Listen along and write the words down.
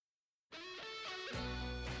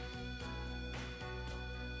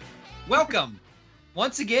Welcome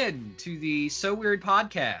once again to the So Weird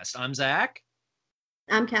podcast. I'm Zach.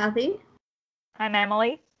 I'm Kathy. I'm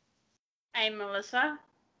Emily. I'm Melissa.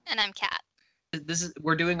 And I'm Kat.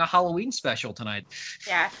 We're doing a Halloween special tonight.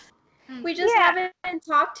 Yeah. We just haven't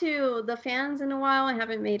talked to the fans in a while. I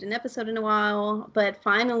haven't made an episode in a while, but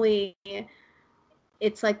finally,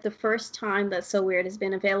 it's like the first time that So Weird has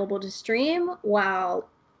been available to stream while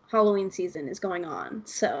Halloween season is going on.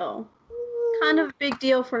 So, kind of a big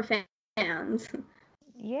deal for fans.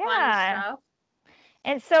 Yeah.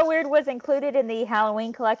 And So Weird was included in the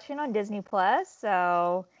Halloween collection on Disney Plus,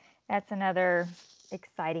 so that's another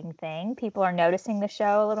exciting thing. People are noticing the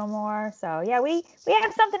show a little more. So yeah, we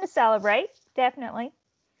have something to celebrate, definitely.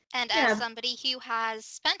 And as somebody who has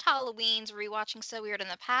spent Halloweens rewatching So Weird in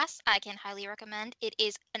the past, I can highly recommend. It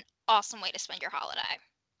is an awesome way to spend your holiday.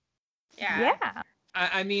 Yeah.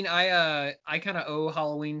 I mean, I kind of owe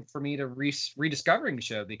Halloween for me to rediscovering the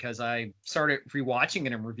show because I started rewatching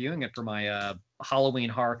it and reviewing it for my Halloween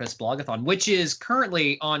Horror Fest blogathon, which is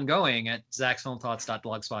currently ongoing at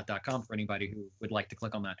zaxfilmthoughts.blogspot.com for anybody who would like to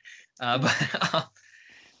click on that.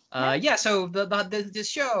 So the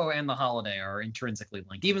show and the holiday are intrinsically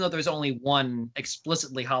linked, even though there's only one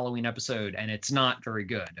explicitly Halloween episode, and it's not very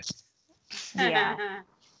good. Yeah.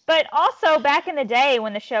 But also, back in the day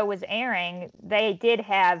when the show was airing, they did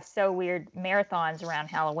have So Weird marathons around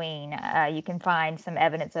Halloween. You can find some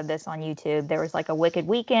evidence of this on YouTube. There was like a Wicked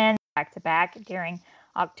Weekend back-to-back during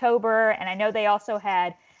October. And I know they also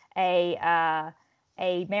had a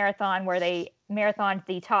marathon where they marathoned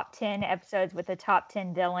the top 10 episodes with the top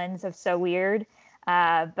 10 villains of So Weird.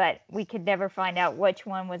 But we could never find out which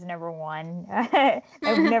one was number one. I've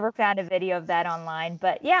never found a video of that online.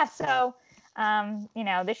 But yeah, so...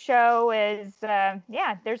 the show is,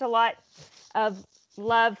 there's a lot of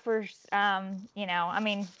love for, I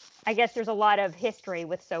guess there's a lot of history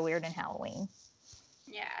with So Weird and Halloween.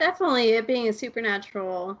 Yeah. Definitely, it being a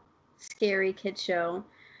supernatural, scary kids show.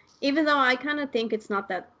 Even though I kind of think it's not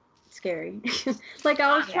that scary. Like,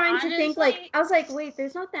 I was trying to think, I was like, wait,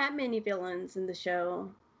 there's not that many villains in the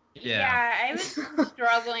show. Yeah, I was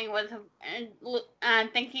struggling with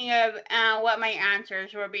thinking of what my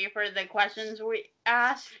answers would be for the questions we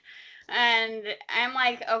asked. And I'm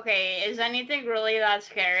like, okay, is anything really that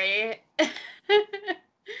scary? But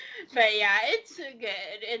yeah, it's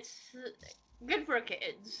good. It's good for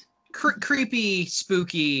kids. Creepy,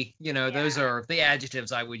 spooky, those are the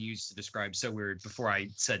adjectives I would use to describe So Weird before I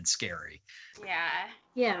said scary.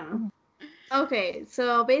 Yeah. Okay,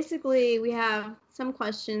 so basically we have some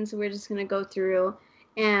questions we're just going to go through,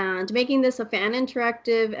 and making this a fan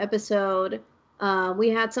interactive episode, we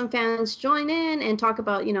had some fans join in and talk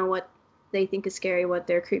about, what they think is scary, what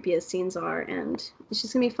their creepiest scenes are, and it's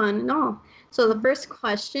just going to be fun and all. So the first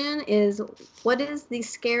question is, what is the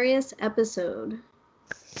scariest episode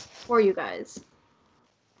for you guys?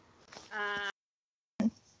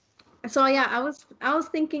 So yeah, I was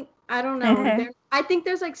thinking, I don't know. I think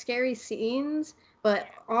there's like scary scenes, but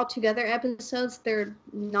all together episodes they're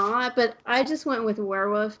not. But I just went with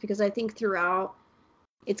werewolf because I think throughout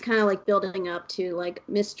it's kind of like building up to like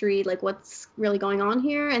mystery, like what's really going on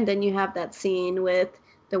here, and then you have that scene with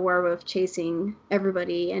the werewolf chasing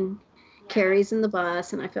everybody and Carrie's in the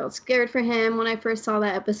bus, and I felt scared for him when I first saw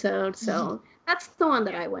that episode. So that's the one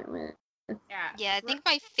that I went with. Yeah, I think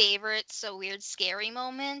my favorite So Weird scary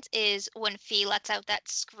moment is when Fee lets out that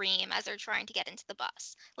scream as they're trying to get into the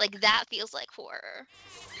bus. Like, that feels like horror.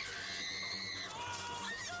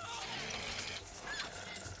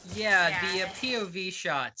 Yeah, the POV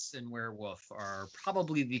shots in Werewolf are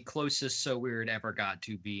probably the closest So Weird ever got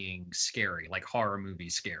to being scary, like horror movie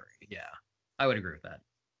scary. Yeah, I would agree with that.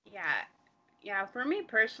 Yeah, for me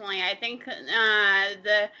personally, I think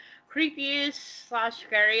the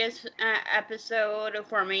creepiest/scariest episode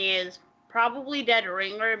for me is probably Dead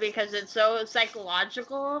Ringer because it's so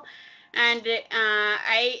psychological, and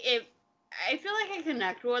I feel like I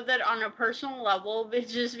connect with it on a personal level, but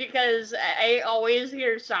just because I always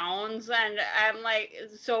hear sounds and I'm like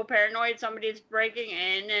so paranoid somebody's breaking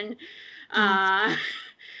in, and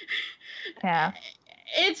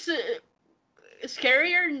it's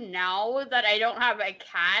scarier now that I don't have a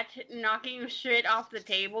cat knocking shit off the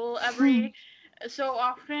table every so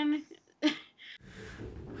often. I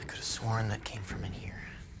could have sworn that came from in here.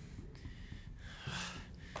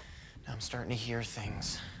 Now I'm starting to hear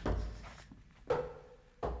things.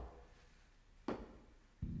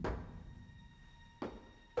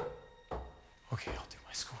 Okay, I'll do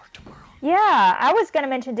my schoolwork tomorrow. Yeah, I was going to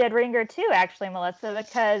mention Dead Ringer too, actually, Melissa,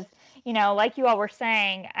 because, like you all were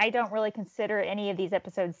saying, I don't really consider any of these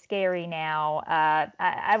episodes scary now.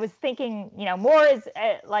 I was thinking, more as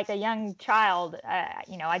like a young child.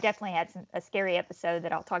 I definitely had a scary episode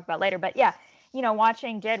that I'll talk about later. But yeah,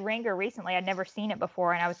 watching Dead Ringer recently, I'd never seen it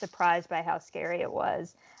before, and I was surprised by how scary it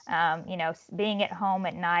was. Being at home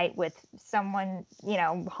at night with someone,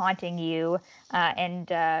 haunting you, and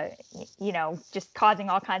just causing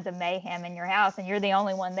all kinds of mayhem in your house, and you're the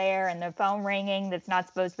only one there, and the phone ringing that's not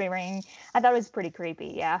supposed to be ringing. I thought it was pretty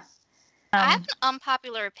creepy. Yeah. I have an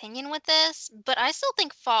unpopular opinion with this, but I still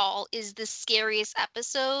think Fall is the scariest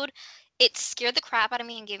episode. It scared the crap out of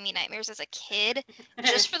me and gave me nightmares as a kid,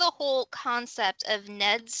 just for the whole concept of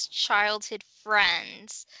Ned's childhood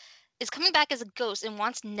friends is coming back as a ghost and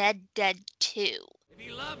wants Ned dead too. If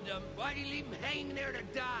he loved him, why'd he leave him hanging there to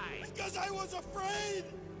die? Because I was afraid!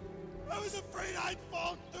 I was afraid I'd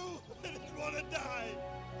fall too. I didn't want to die.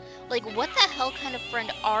 Like, what the hell kind of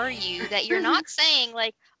friend are you that you're not saying,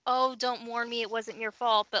 like, oh, don't warn me, it wasn't your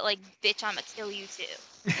fault, but, like, bitch, I'm gonna kill you too.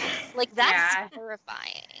 Like, that's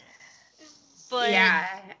terrifying. But yeah,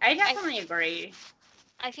 I definitely agree.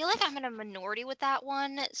 I feel like I'm in a minority with that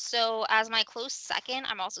one. So as my close second,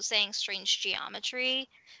 I'm also saying Strange Geometry,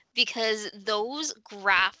 because those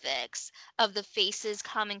graphics of the faces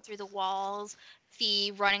coming through the walls,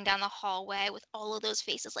 Fee running down the hallway with all of those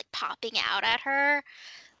faces like popping out at her,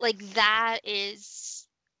 like that is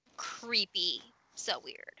creepy. So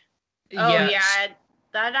weird. Oh yeah,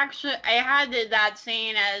 that actually, I had that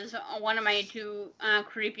scene as one of my two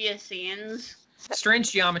creepiest scenes.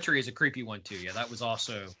 Strange Geometry is a creepy one too. Yeah, that was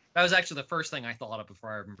actually the first thing I thought of before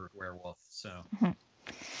I remembered Werewolf. So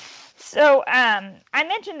I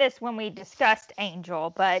mentioned this when we discussed Angel,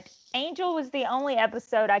 but Angel was the only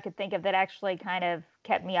episode I could think of that actually kind of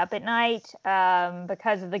kept me up at night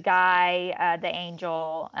because of the guy, the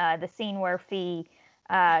Angel, the scene where Fee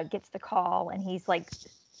gets the call and he's like,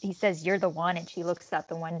 he says, "You're the one," and she looks out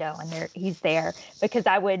the window and he's there, because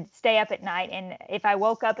I would stay up at night, and if I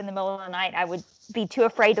woke up in the middle of the night, I would be too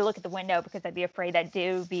afraid to look at the window because I'd be afraid that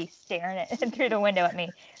dude would be staring through the window at me.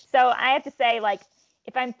 So I have to say, like,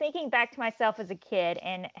 if I'm thinking back to myself as a kid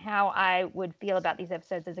and how I would feel about these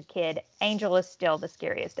episodes as a kid, Angel is still the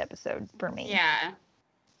scariest episode for me. Yeah.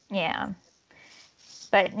 Yeah.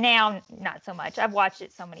 But now, not so much. I've watched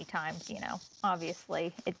it so many times,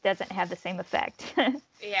 obviously it doesn't have the same effect.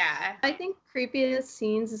 Yeah. I think creepiest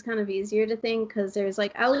scenes is kind of easier to think because there's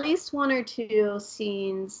like at least one or two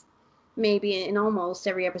scenes maybe in almost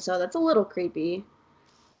every episode that's a little creepy.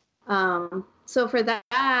 So for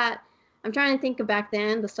that, I'm trying to think of back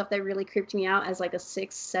then the stuff that really creeped me out as like a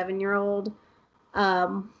 6-7-year-old.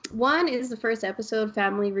 One is the first episode,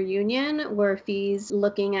 Family Reunion, where Fee's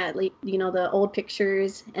looking at, like, the old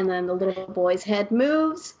pictures and then the little boy's head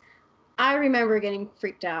moves. I remember getting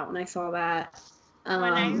freaked out when I saw that. When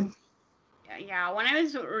I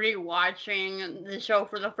was rewatching the show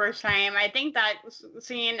for the first time, I think that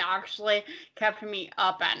scene actually kept me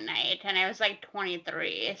up at night, and I was like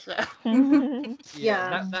 23, so.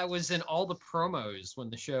 Yeah. That was in all the promos when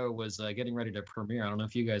the show was getting ready to premiere. I don't know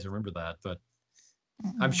if you guys remember that, but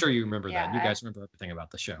I'm sure you remember that. You guys remember everything about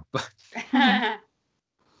the show. And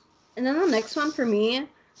then the next one for me,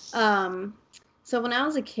 so when I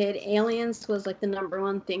was a kid, aliens was like the number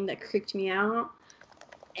one thing that creeped me out.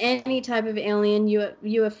 Any type of alien,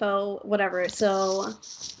 UFO, whatever. So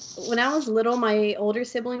when I was little, my older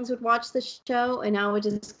siblings would watch the show, and I would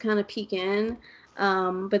just kind of peek in.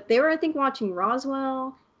 But they were, I think, watching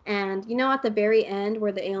Roswell, and at the very end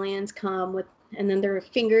where the aliens come with, and then their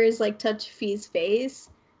fingers like touch Fee's face.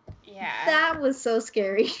 Yeah. That was so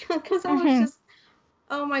scary because I was just,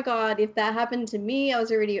 oh my God, if that happened to me, I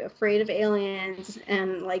was already afraid of aliens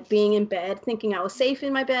and like being in bed, thinking I was safe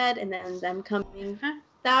in my bed, and then them coming.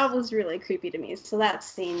 That was really creepy to me. So that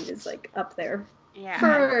scene is like up there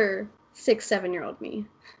for 6-7-year-old me.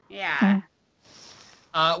 Yeah.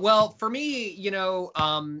 Well, for me,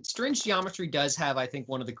 Strange Geometry does have, I think,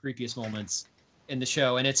 one of the creepiest moments in the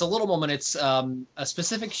show, and it's a little moment. It's a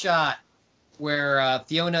specific shot where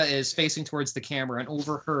Fiona is facing towards the camera, and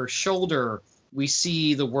over her shoulder we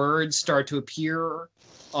see the words start to appear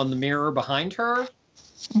on the mirror behind her.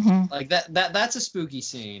 Like that's a spooky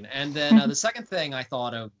scene. And then the second thing I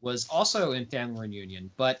thought of was also in Family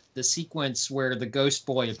Reunion, but the sequence where the ghost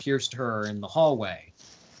boy appears to her in the hallway,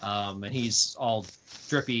 and he's all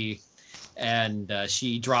drippy, and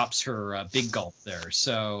she drops her big gulp there.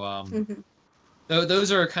 So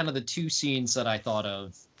those are kind of the two scenes that I thought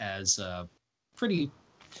of as pretty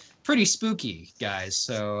spooky, guys.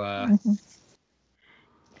 So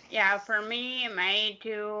yeah, for me, my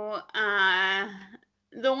two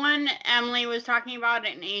the one Emily was talking about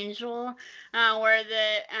in Angel, where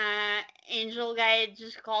the angel guy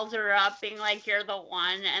just calls her up, being like, "You're the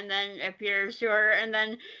one," and then appears to her, and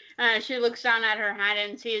then she looks down at her hand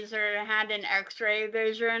and sees her hand in X-ray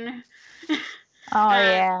vision. Oh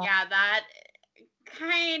yeah. Yeah, that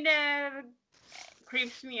kind of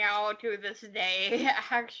creeps me out to this day,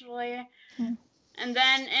 actually. Hmm. And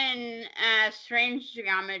then in Strange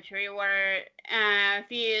Geometry, where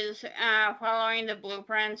he is following the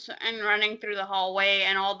blueprints and running through the hallway,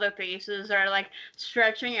 and all the faces are like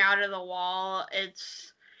stretching out of the wall,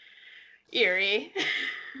 it's eerie.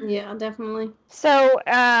 Yeah, definitely. So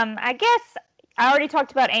I guess I already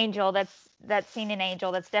talked about Angel. That's that scene in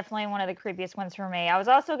Angel. That's definitely one of the creepiest ones for me. I was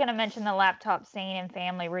also going to mention the laptop scene in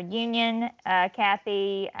Family Reunion.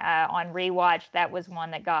 Kathy, on rewatch, that was one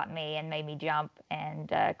that got me and made me jump and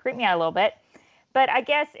creeped me out a little bit. But I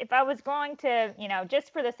guess if I was going to,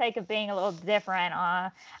 just for the sake of being a little different,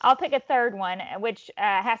 I'll pick a third one, which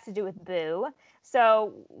has to do with Boo.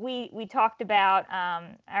 So we talked about,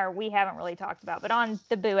 or we haven't really talked about, but on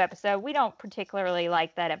the Boo episode, we don't particularly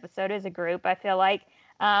like that episode as a group, I feel like.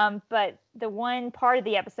 But the one part of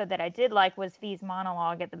the episode that I did like was Fee's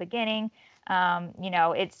monologue at the beginning.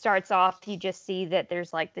 It starts off, you just see that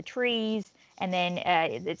there's like the trees, and then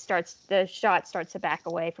the shot starts to back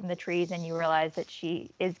away from the trees, and you realize that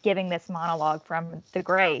she is giving this monologue from the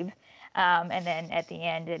grave. And then at the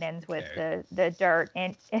end, it ends with the dirt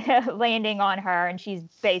and landing on her, and she's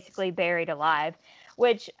basically buried alive,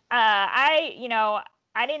 which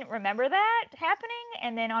I didn't remember that happening.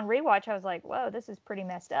 And then on rewatch, I was like, whoa, this is pretty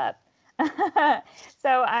messed up.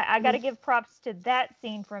 So I got to give props to that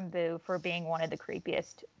scene from Boo for being one of the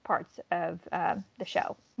creepiest parts of the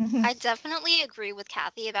show. I definitely agree with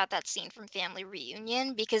Kathy about that scene from Family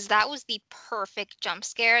Reunion, because that was the perfect jump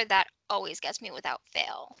scare that always gets me without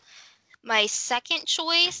fail. My second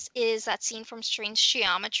choice is that scene from Strange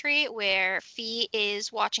Geometry where Fee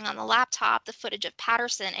is watching on the laptop the footage of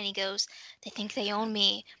Patterson, and he goes, "They think they own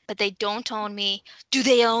me, but they don't own me. Do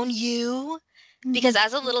they own you?" Because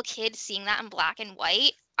as a little kid, seeing that in black and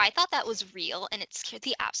white, I thought that was real, and it scared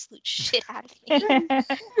the absolute shit out of me.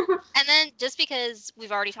 And then, just because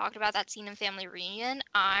we've already talked about that scene in Family Reunion,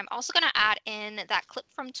 I'm also going to add in that clip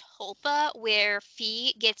from Tulpa where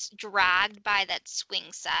Fee gets dragged by that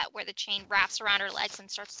swing set where the chain wraps around her legs and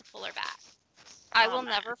starts to pull her back. I will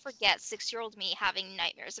never forget 6-year-old me having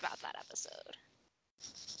nightmares about that episode.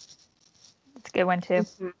 It's a good one, too.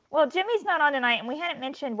 Well, Jimmy's not on tonight, and we hadn't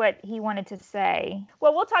mentioned what he wanted to say.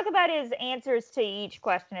 Well, we'll talk about his answers to each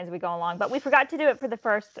question as we go along, but we forgot to do it for the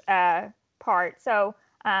first part. So,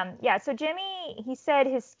 so Jimmy, he said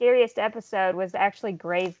his scariest episode was actually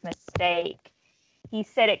Grave Mistake. He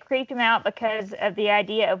said it creeped him out because of the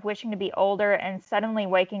idea of wishing to be older and suddenly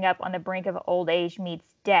waking up on the brink of old age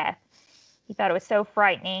meets death. He thought it was so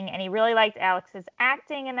frightening, and he really liked Alex's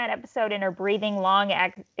acting in that episode, and her breathing long,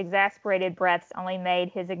 exasperated breaths only made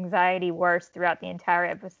his anxiety worse throughout the entire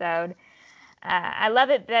episode. I love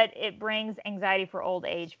it that it brings anxiety for old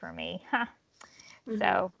age for me.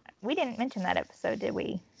 So we didn't mention that episode, did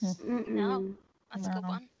we? No, that's a good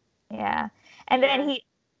one. Yeah. And then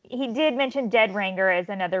he did mention Dead Ringer as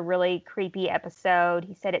another really creepy episode.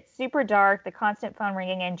 He said it's super dark, the constant phone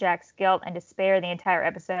ringing, and Jack's guilt and despair the entire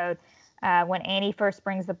episode. When Annie first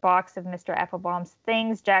brings the box of Mr. Applebaum's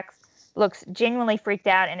things, Jack looks genuinely freaked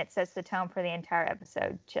out, and it sets the tone for the entire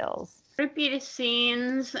episode. Chills. Repeated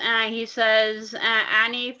scenes. He says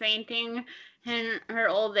Annie fainting in her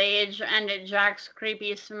old age, and Jack's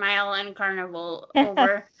creepy smile and carnival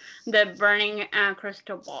over the burning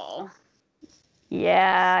crystal ball.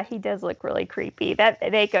 Yeah, he does look really creepy. That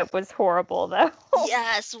makeup was horrible, though.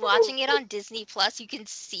 Yes, watching it on Disney Plus, you can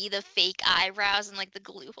see the fake eyebrows and like the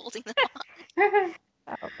glue holding them on.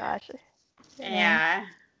 Oh gosh. Yeah.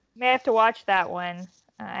 May have to watch that one.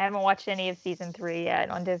 I haven't watched any of season 3 yet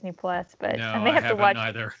on Disney Plus, but No, I may have to watch.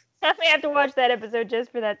 Either. I may have to watch that episode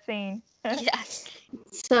just for that scene. Yes.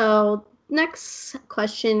 So next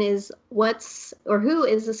question is, who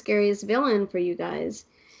is the scariest villain for you guys?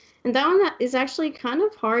 And that one is actually kind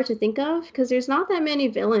of hard to think of because there's not that many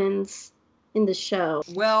villains in the show.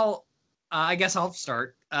 Well, I guess I'll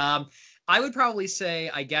start. I would probably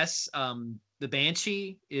say, the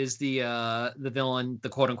Banshee is the villain, the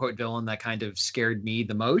quote unquote villain that kind of scared me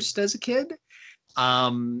the most as a kid.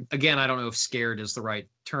 Again, I don't know if scared is the right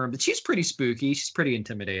term, but she's pretty spooky. She's pretty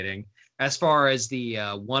intimidating. As far as the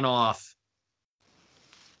one-off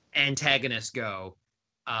antagonists go,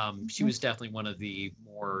 she was definitely one of the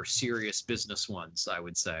more serious business ones, I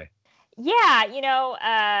would say. Yeah,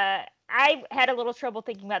 I had a little trouble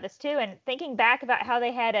thinking about this too, and thinking back about how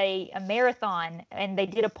they had a marathon and they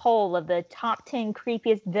did a poll of the top 10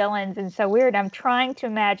 creepiest villains, and so weird. I'm trying to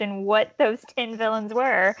imagine what those 10 villains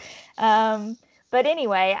were. But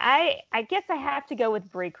anyway, I guess I have to go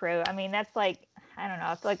with Brie Crew. I mean, that's like, I don't know.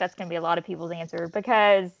 I feel like that's going to be a lot of people's answer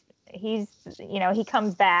because he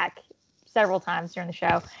comes back several times during the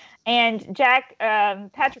show. And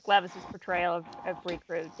Patrick Levis's portrayal of Brie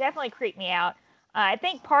Crew definitely creeped me out. I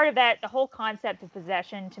think part of that, the whole concept of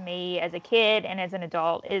possession to me as a kid and as an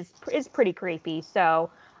adult is pretty creepy.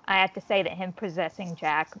 So I have to say that him possessing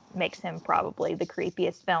Jack makes him probably the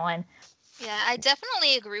creepiest villain. Yeah, I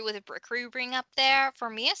definitely agree with the Brickery you bring up there. For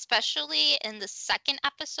me, especially in the second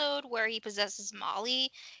episode where he possesses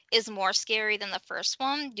Molly, is more scary than the first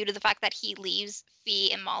one due to the fact that he leaves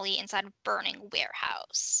Fee and Molly inside a burning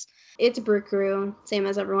warehouse. It's Brie Crew, same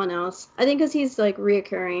as everyone else. I think because he's like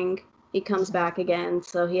reoccurring. He comes back again,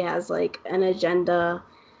 so he has like an agenda.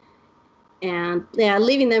 And yeah,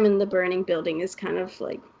 leaving them in the burning building is kind of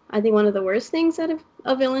like, I think, one of the worst things that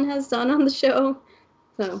a villain has done on the show.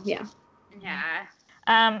 So yeah. Yeah.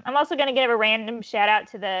 I'm also going to give a random shout out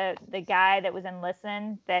to the guy that was in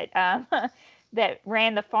Listen that that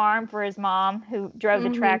ran the farm for his mom, who drove the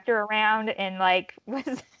tractor around and like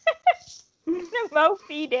was gonna mow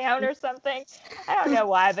Fee down or something. I don't know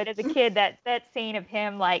why, but as a kid, that scene of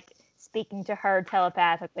him like speaking to her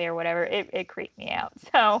telepathically or whatever, it creeped me out.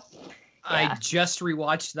 So I just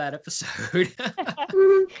rewatched that episode.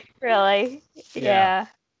 Really? Yeah.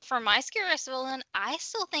 For my scariest villain, I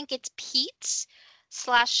still think it's Pete /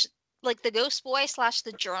 like the ghost boy /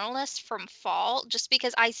 the journalist from Fall, just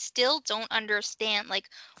because I still don't understand, like,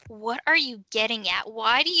 what are you getting at?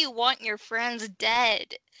 Why do you want your friends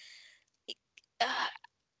dead?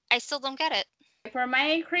 I still don't get it. For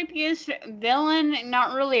my creepiest villain,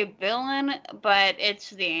 not really a villain, but it's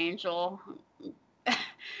the angel.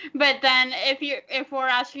 But then if we're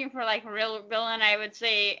asking for like a real villain, I would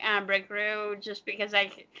say Brie Crew, just because I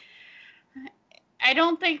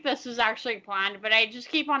don't think this is actually planned, but I just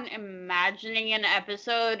keep on imagining an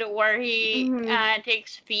episode where he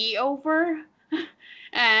takes Fee over.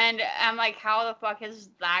 And I'm like, how the fuck is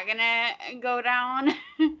that gonna go down?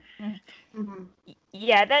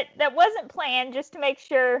 Yeah, that wasn't planned, just to make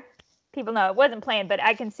sure people know it wasn't planned, but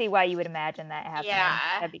I can see why you would imagine that happening. Yeah.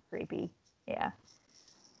 That'd be creepy. Yeah.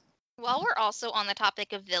 While we're also on the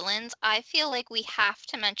topic of villains, I feel like we have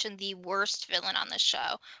to mention the worst villain on the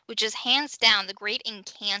show, which is hands down the great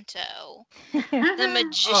Encanto, the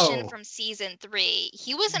magician from season 3.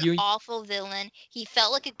 He was an awful villain. He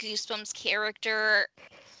felt like a Goosebumps character.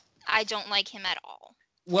 I don't like him at all.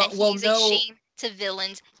 He's a shame to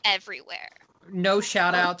villains everywhere. No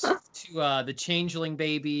shout outs to the changeling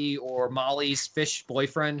baby or Molly's fish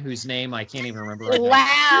boyfriend, whose name I can't even remember right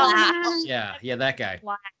now. Yeah, that guy.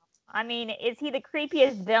 Wow. I mean, is he the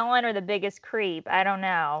creepiest villain or the biggest creep? I don't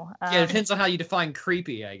know. Yeah, it depends on how you define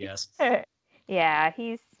creepy, I guess. Yeah,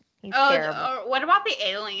 he's terrible. What about the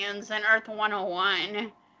aliens in Earth 101?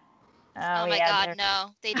 Oh my God,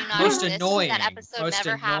 no. They do not most exist. Annoying. That episode most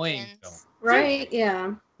never annoying happens. Right,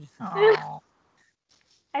 yeah. Oh.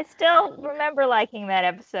 I still remember liking that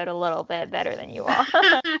episode a little bit better than you all.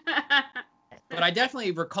 But I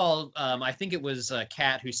definitely recall, I think it was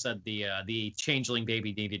Kat who said the changeling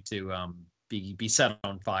baby needed to be set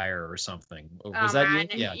on fire or something. Was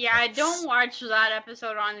that you? Yeah, I don't watch that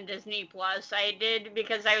episode on Disney Plus. I did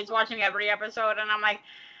because I was watching every episode and I'm like,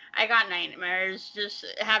 I got nightmares just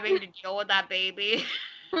having to deal with that baby.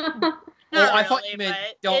 Well, I thought you meant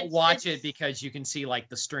don't watch it because you can see like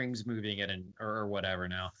the strings moving it or whatever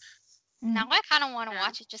now. Now I kind of want to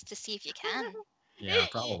watch it just to see if you can. Yeah,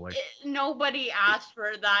 probably. Nobody asked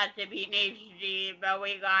for that to be in HD, but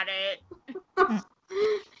we got it.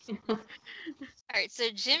 All right,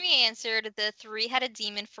 so Jimmy answered the 3-headed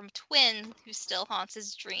demon from Twin, who still haunts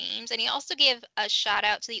his dreams, and he also gave a shout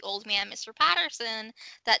out to the old man, Mr. Patterson,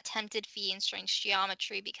 that tempted Fee in Strange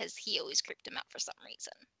Geometry because he always creeped him out for some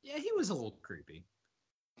reason. Yeah, he was a little creepy.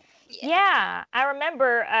 Yeah, I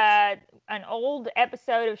remember an old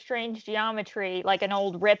episode of Strange Geometry, like an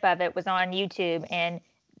old rip of it was on YouTube, and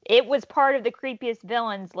it was part of the creepiest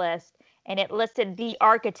villains list, and it listed the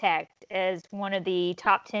Architect as one of the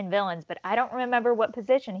top 10 villains, but I don't remember what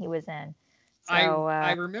position he was in. So,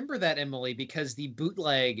 I remember that, Emily, because the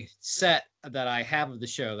bootleg set that I have of the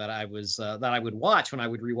show that I would watch when I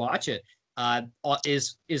would rewatch it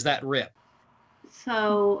is that rip.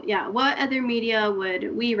 So yeah, what other media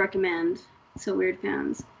would we recommend? So Weird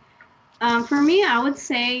fans. For me, I would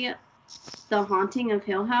say The Haunting of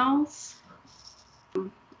Hill House.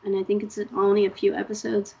 and I think it's only a few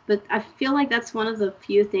episodes. But I feel like that's one of the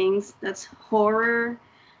few things that's horror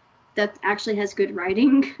that actually has good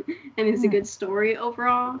writing and is a good story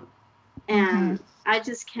overall. And I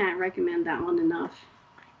just can't recommend that one enough.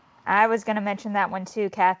 I was going to mention that one too,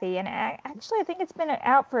 Kathy. And actually, I think it's been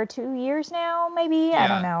out for 2 years now, maybe. Yeah. I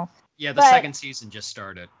don't know. Yeah, the second season just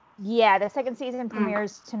started. Yeah, the second season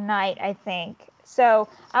premieres tonight, I think. So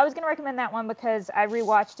I was going to recommend that one because I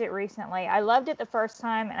rewatched it recently. I loved it the first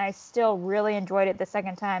time, and I still really enjoyed it the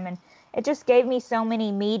second time. And it just gave me so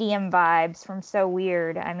many Medium vibes from So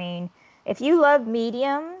Weird. I mean, if you love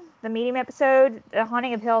Medium, the Medium episode, The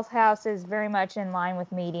Haunting of Hill House is very much in line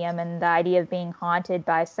with Medium and the idea of being haunted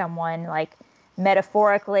by someone, like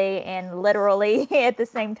metaphorically and literally at the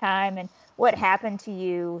same time, and what happened to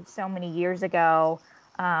you so many years ago.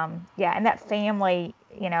 Yeah, and that family,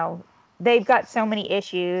 you know, they've got so many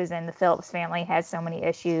issues, and the Phillips family has so many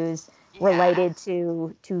issues related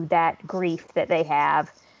to that grief that they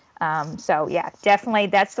have. So yeah, definitely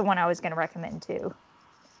that's the one I was going to recommend too.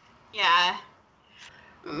 Yeah.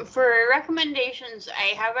 For recommendations,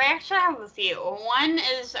 I actually have a few. One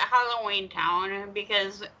is Halloween Town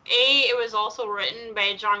because it was also written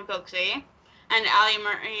by John Cooksey and Ali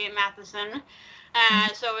Marie Matheson,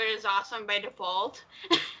 so it is awesome by default.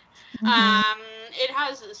 It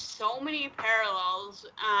has so many parallels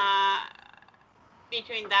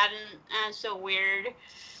between that and So Weird,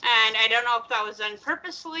 and I don't know if that was done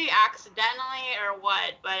purposely, accidentally, or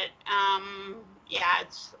what, but yeah,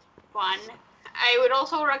 it's fun. I would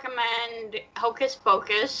also recommend Hocus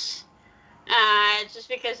Pocus, just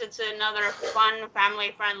because it's another fun,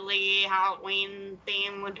 family-friendly Halloween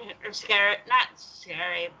theme, or not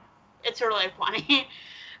scary, it's really funny,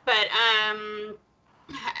 but I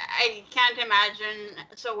can't imagine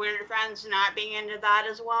So Weird fans not being into that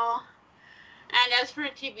as well. And as for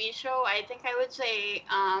a TV show, I think I would say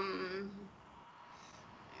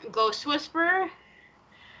Ghost Whisperer.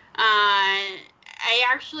 I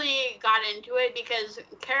actually got into it because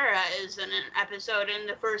Kara is in an episode in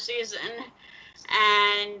the first season,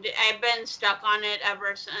 and I've been stuck on it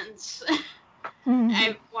ever since.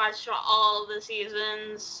 I've watched all the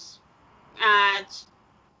seasons. It's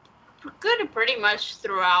good pretty much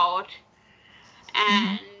throughout,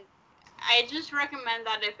 and I just recommend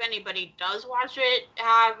that if anybody does watch it,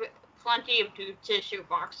 have plenty of tissue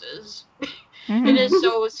boxes. It is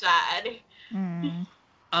so sad.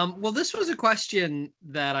 Well, this was a question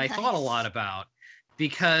that I thought a lot about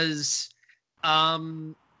because,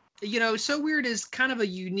 you know, So Weird is kind of a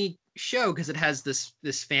unique show because it has this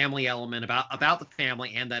family element about the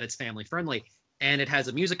family and that it's family friendly, and it has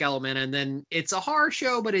a music element, and then it's a horror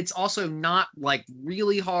show, but it's also not like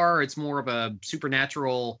really horror. It's more of a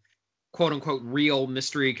supernatural, quote unquote, real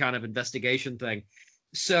mystery kind of investigation thing.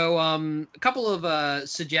 So a couple of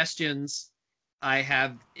suggestions I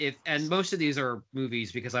have, and most of these are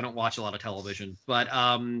movies because I don't watch a lot of television, but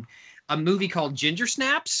a movie called Ginger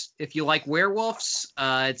Snaps. If you like werewolves,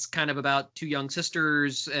 it's kind of about two young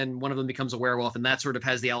sisters and one of them becomes a werewolf, and that sort of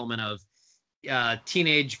has the element of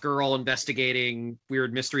teenage girl investigating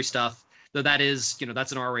weird mystery stuff, though that is, you know,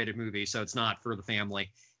 that's an R-rated movie, so it's not for the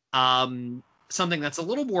family. Something that's a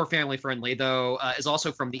little more family friendly, though, is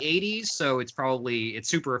also from the 80s, so it's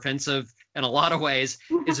super offensive in a lot of ways,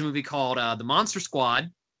 is a movie called The Monster Squad,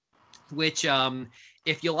 which,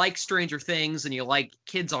 if you like Stranger Things and you like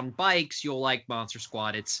kids on bikes, you'll like Monster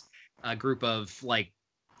Squad. It's a group of like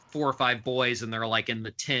 4 or 5 boys, and they're like in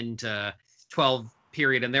the 10 to 12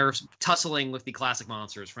 period, and they're tussling with the classic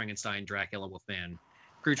monsters, Frankenstein, Dracula, Wolfman,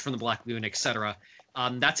 Scrooge from the Black Lagoon, etc.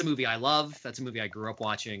 That's a movie I love. That's a movie I grew up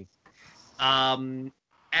watching.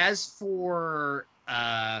 As for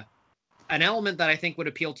an element that I think would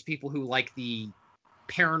appeal to people who like the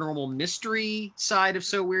paranormal mystery side of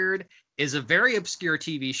So Weird is a very obscure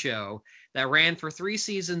TV show that ran for 3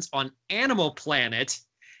 seasons on Animal Planet.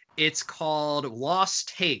 It's called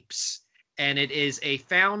Lost Tapes, and it is a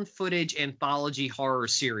found footage anthology horror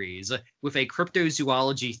series with a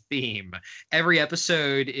cryptozoology theme. Every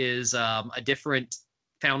episode is a different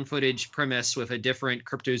found footage premise with a different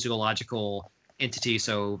cryptozoological entity.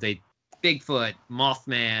 So Bigfoot,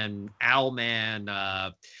 Mothman,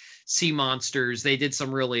 Owlman, sea monsters. They did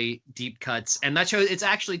some really deep cuts, and that show, it's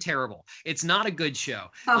actually terrible. It's not a good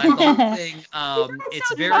show. The whole thing,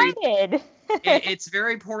 it's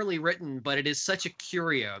very poorly written, but it is such a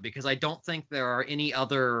curio because I don't think there are any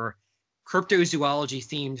other cryptozoology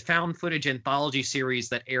themed found footage anthology series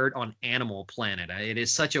that aired on Animal Planet. It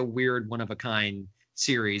is such a weird, one of a kind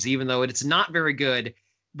series, even though it's not very good.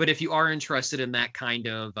 But if you are interested in that kind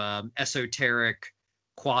of esoteric,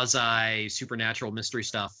 quasi supernatural mystery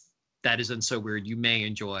stuff, that isn't so weird, you may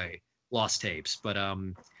enjoy Lost Tapes. But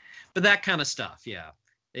that kind of stuff, yeah,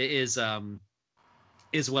 is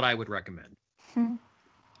what I would recommend.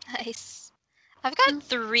 Nice. I've got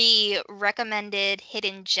 3 recommended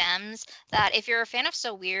hidden gems that if you're a fan of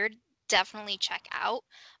So Weird, definitely check out.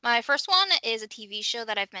 My first one is a TV show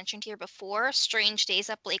that I've mentioned here before, Strange Days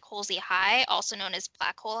at Blake Halsey High, also known as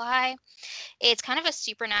Black Hole High. It's kind of a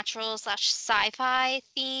supernatural / sci-fi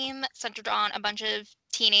theme centered on a bunch of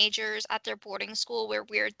teenagers at their boarding school where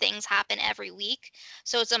weird things happen every week.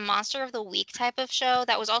 So it's a monster of the week type of show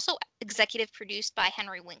that was also executive produced by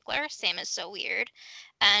Henry Winkler, same as So Weird.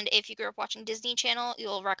 And if you grew up watching Disney Channel,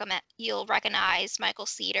 you'll recognize Michael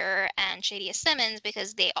Cedar and Shadia Simmons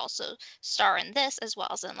because they also star in this as well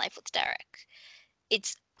as in Life with Derek.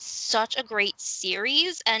 It's such a great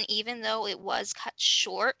series, and even though it was cut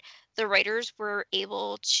short, the writers were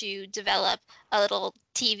able to develop a little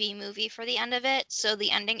TV movie for the end of it, so the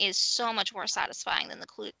ending is so much more satisfying than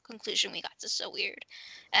the conclusion we got to So Weird.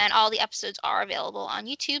 And all the episodes are available on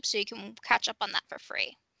YouTube, so you can catch up on that for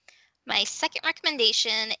free. My second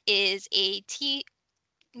recommendation is a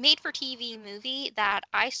made-for-TV movie that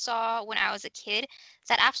I saw when I was a kid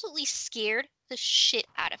that absolutely scared the shit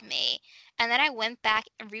out of me. And then I went back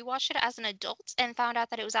and rewatched it as an adult and found out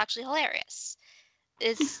that it was actually hilarious.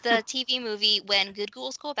 It's the TV movie When Good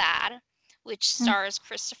Ghouls Go Bad, which stars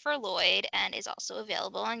Christopher Lloyd and is also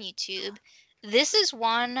available on YouTube. This is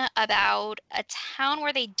one about a town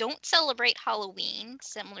where they don't celebrate Halloween,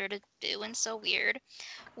 similar to Boo and So Weird,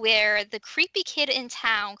 where the creepy kid in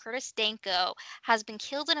town, Curtis Danko, has been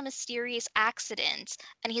killed in a mysterious accident,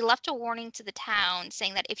 and he left a warning to the town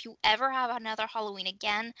saying that if you ever have another Halloween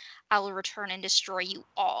again, I will return and destroy you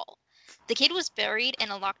all. The kid was buried in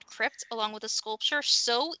a locked crypt along with a sculpture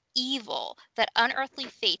so evil that unearthly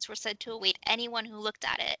fates were said to await anyone who looked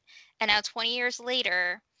at it. And now 20 years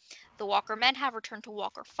later, the Walker men have returned to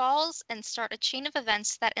Walker Falls and start a chain of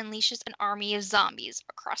events that unleashes an army of zombies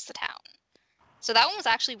across the town. So that one was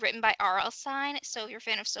actually written by R.L. Stine. So if you're a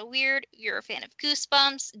fan of So Weird, you're a fan of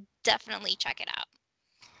Goosebumps, definitely check it out.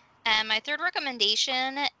 And my third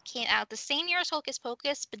recommendation came out the same year as Hocus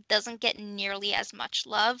Pocus, but doesn't get nearly as much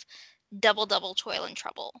love. Double Double Toil and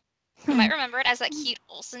Trouble. You might remember it as that cute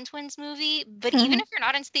Olsen Twins movie, but even if you're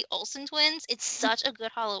not into the Olsen Twins, it's such a good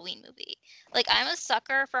Halloween movie. Like, I'm a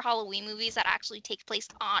sucker for Halloween movies that actually take place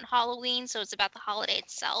on Halloween, so it's about the holiday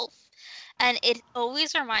itself. And it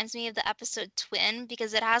always reminds me of the episode Twin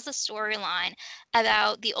because it has a storyline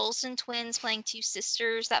about the Olsen twins playing 2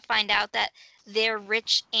 sisters that find out that their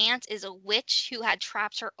rich aunt is a witch who had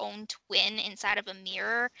trapped her own twin inside of a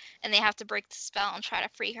mirror, and they have to break the spell and try to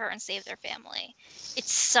free her and save their family.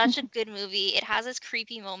 It's such a good movie. It has its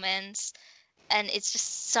creepy moments, and it's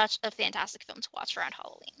just such a fantastic film to watch around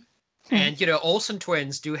Halloween. And, Olsen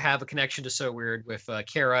twins do have a connection to So Weird with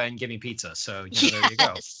Kara and Gimme Pizza. So, there you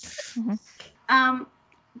go.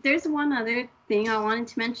 There's one other thing I wanted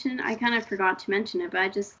to mention. I kind of forgot to mention it, but I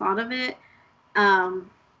just thought of it.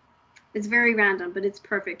 It's very random, but it's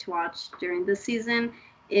perfect to watch during this season,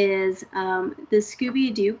 is the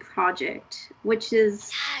Scooby-Doo Project, which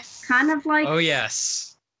is kind of like... Oh, yes.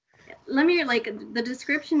 The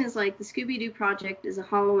description is like the Scooby-Doo Project is a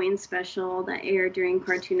Halloween special that aired during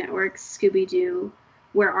Cartoon Network's Scooby-Doo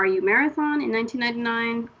Where Are You Marathon in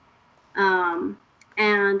 1999.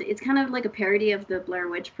 And it's kind of like a parody of the Blair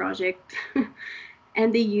Witch Project.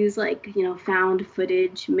 And they use found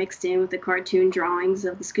footage mixed in with the cartoon drawings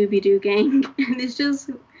of the Scooby-Doo gang. And it's just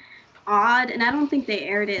odd. And I don't think they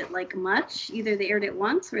aired it much. Either they aired it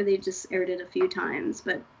once or they just aired it a few times.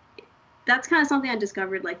 But that's kind of something I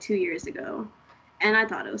discovered 2 years ago, and I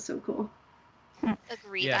thought it was so cool.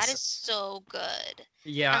 Agree. Yes. That is so good.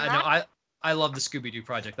 Yeah, I love the Scooby-Doo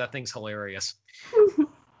Project. That thing's hilarious.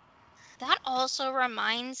 That also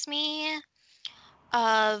reminds me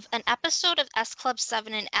of an episode of S Club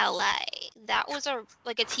 7 in LA. That was a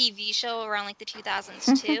TV show around the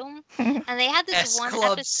 2000s too. And they had this one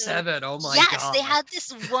Club episode. 7, oh my god. Yes, they had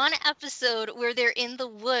this one episode where they're in the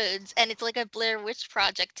woods and it's like a Blair Witch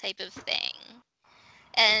Project type of thing.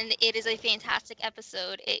 And it is a fantastic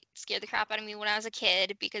episode. It scared the crap out of me when I was a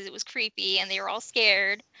kid because it was creepy and they were all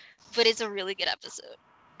scared, but it's a really good episode.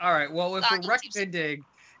 All right, well,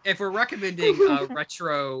 if we're recommending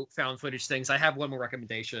retro found footage things, I have one more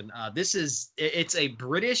recommendation. It's a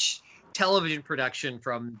British television production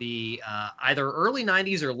from the either early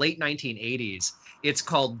 90s or late 1980s. It's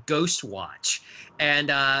called Ghost Watch. And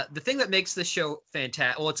the thing that makes this show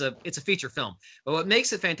fantastic, well, it's a feature film, but what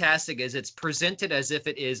makes it fantastic is it's presented as if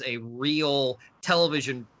it is a real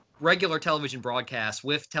regular television broadcast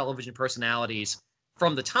with television personalities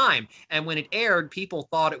from the time. And when it aired, people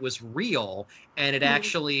thought it was real, and it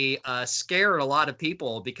actually scared a lot of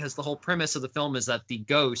people because the whole premise of the film is that the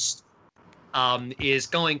ghost is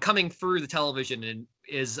coming through the television and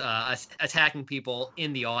is attacking people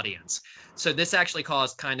in the audience. So this actually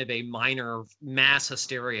caused kind of a minor mass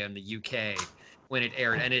hysteria in the UK when it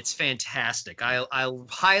aired, and it's fantastic. I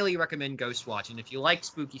highly recommend Ghost Watch, and if you like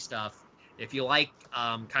spooky stuff, if you like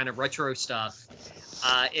kind of retro stuff,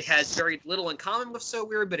 it has very little in common with So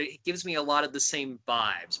Weird, but it gives me a lot of the same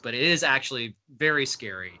vibes. But it is actually very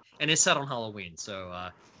scary, and it's set on Halloween. So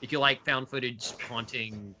if you like found footage,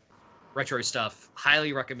 haunting, retro stuff,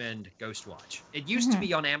 highly recommend Ghost Watch. It used to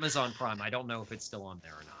be on Amazon Prime. I don't know if it's still on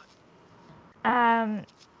there or not.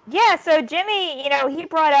 Yeah, so Jimmy, he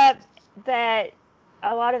brought up that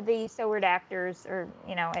a lot of the So Weird actors, or,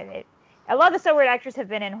 a lot of the So Weird actors have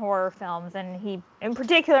been in horror films, and he in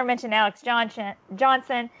particular mentioned Alex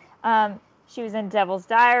Johnson. She was in Devil's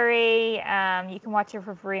Diary. You can watch her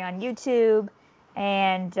for free on YouTube.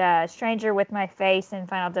 And Stranger with My Face and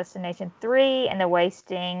Final Destination 3 and The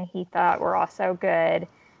Wasting, he thought were also good.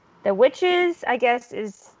 The Witches, I guess,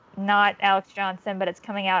 is not Alex Johnson, but it's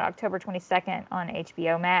coming out October 22nd on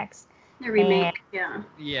HBO Max. The remake, yeah.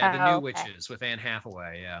 Yeah, the new Witches with Anne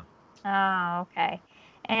Hathaway, yeah. Oh, okay.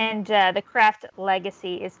 And The Craft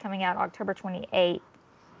Legacy is coming out October 28th,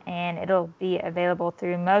 and it'll be available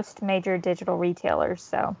through most major digital retailers.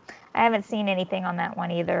 So I haven't seen anything on that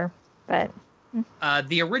one either, but...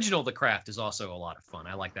 The original The Craft is also a lot of fun.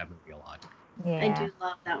 I like that movie a lot. Yeah. I do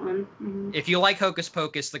love that one. Mm-hmm. If you like Hocus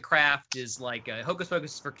Pocus, The Craft is like Hocus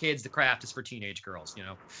Pocus is for kids. The Craft is for teenage girls.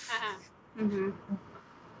 Mm-hmm.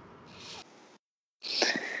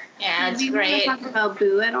 Yeah, it's do you great. want to talk about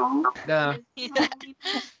Boo at all?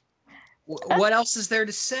 What else is there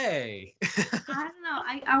to say? I don't know.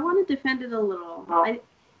 I want to defend it a little.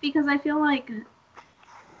 Because I feel like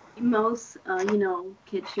most,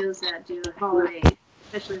 kid shows that do a holiday,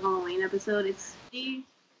 especially Halloween episode, it's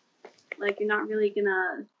like you're not really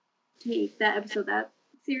gonna take that episode that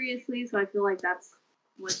seriously. So I feel like that's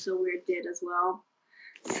what So Weird did as well.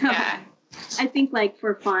 So Yeah. I think like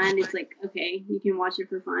for fun, it's like, okay, you can watch it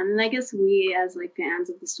for fun. And I guess we as like fans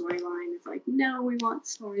of the storyline, it's like, no, we want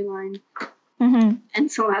storyline. Mm-hmm.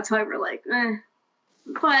 And so that's why we're like,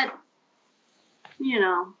 but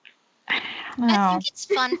I think it's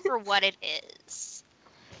fun for what it is.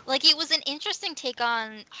 Like, it was an interesting take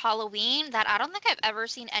on Halloween that I don't think I've ever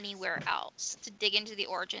seen anywhere else, to dig into the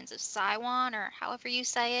origins of Saiwan, or however you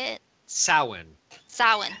say it. Samhain.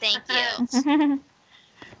 Samhain, thank you.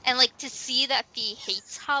 And, like, to see that Fee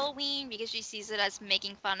hates Halloween because she sees it as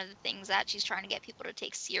making fun of the things that she's trying to get people to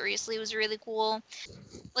take seriously was really cool.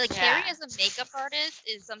 Like, Carrie as a makeup artist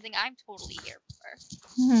is something I'm totally here for.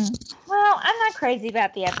 Well, I'm not crazy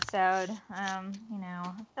about the episode. I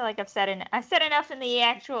feel like I said enough in the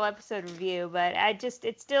actual episode review, but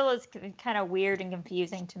it still is kind of weird and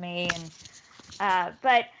confusing to me. And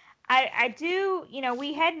but I do,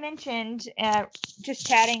 we had mentioned just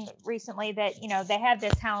chatting recently that they have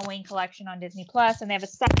this Halloween collection on Disney Plus, and they have a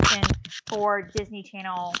section for Disney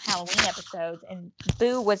Channel Halloween episodes, and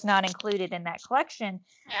Boo was not included in that collection.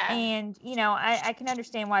 Yeah. And I can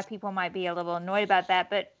understand why people might be a little annoyed about that,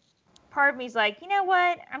 but part of me's like, you know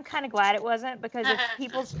what? I'm kind of glad it wasn't, because if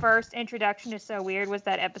people's first introduction to So Weird was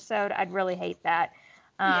that episode, I'd really hate that.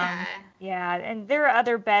 Yeah, and there are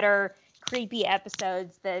other better creepy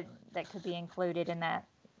episodes that could be included in that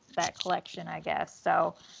collection, I guess.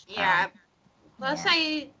 So Yeah. Plus,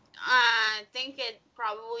 yeah. I think it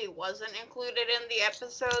probably wasn't included in the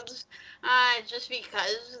episodes, just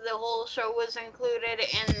because the whole show was included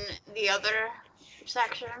in the other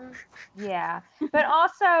section. Yeah, but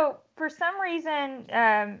also for some reason,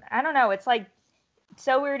 I don't know. It's like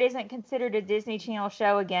So Weird isn't considered a Disney Channel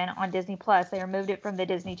show again on Disney Plus. They removed it from the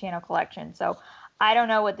Disney Channel collection. So I don't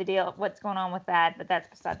know what's going on with that, but that's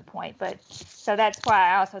beside the point. But so that's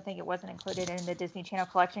why I also think it wasn't included in the Disney Channel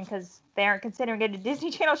collection, because they aren't considering it a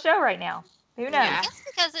Disney Channel show right now. Who knows? Yeah. I guess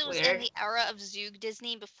because it was in Weird. the era of Zoog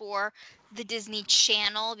Disney before the Disney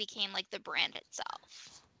Channel became like the brand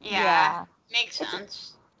itself. Yeah. Makes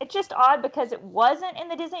sense. It's just odd because it wasn't in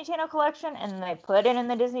the Disney Channel collection, and they put it in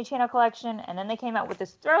the Disney Channel collection, and then they came out with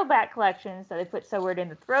this throwback collection, so they put So Weird in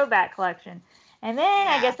the throwback collection. And then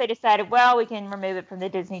I guess they decided, well, we can remove it from the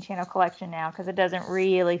Disney Channel collection now because it doesn't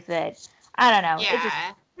really fit. I don't know.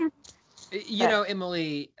 Yeah.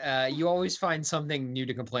 Emily, you always find something new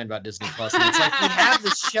to complain about Disney Plus. And it's like, we have the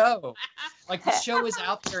show. Like, the show is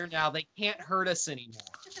out there now. They can't hurt us anymore.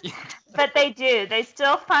 But they do. They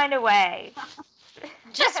still find a way.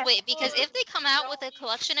 Just wait, because if they come out with a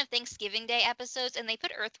collection of Thanksgiving Day episodes and they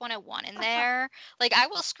put Earth 101 in there, like I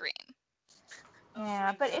will scream.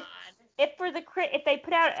 Yeah, but if they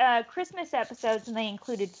put out Christmas episodes and they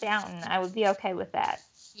included Fountain, I would be okay with that.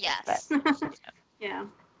 Yes. Yeah.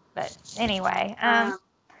 But anyway, I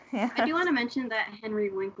yeah. do want to mention that Henry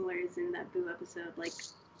Winkler is in that Boo episode. Like,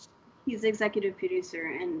 he's the executive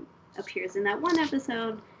producer and appears in that one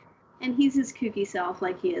episode, and he's his kooky self,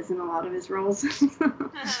 like he is in a lot of his roles.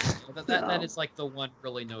 That is like the one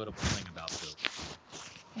really notable thing about Boo.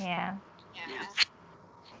 Yeah. Yeah.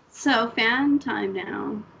 So, fan time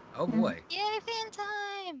now. Oh boy. Yay, fan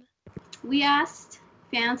time! We asked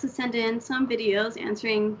fans to send in some videos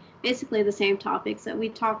answering basically the same topics that we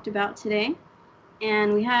talked about today.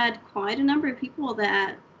 And we had quite a number of people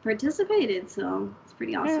that participated, so it's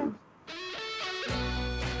pretty awesome.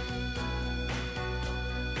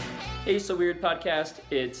 Hey, So Weird Podcast,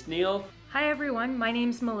 it's Neil. Hi everyone, my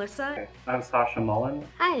name's Melissa. I'm Sasha Mullen.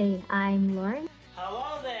 Hi, I'm Lauren.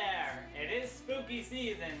 Hello there, it is spooky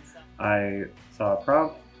season. I saw a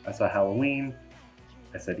prompt, I saw Halloween,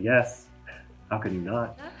 I said yes. How could you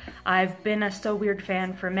not? I've been a So Weird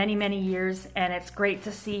fan for many, many years, and it's great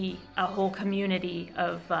to see a whole community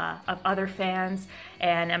of other fans,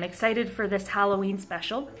 and I'm excited for this Halloween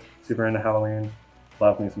special. Super into Halloween,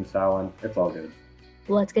 love me some Samhain, it's all good.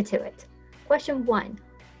 Well, let's get to it. Question 1.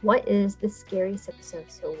 What is the scariest episode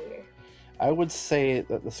So Weird? I would say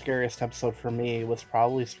that the scariest episode for me was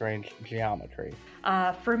probably Strange Geometry.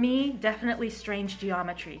 For me, definitely Strange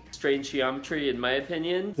Geometry. Strange Geometry, in my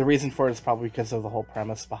opinion. The reason for it is probably because of the whole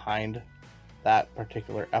premise behind that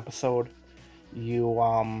particular episode. You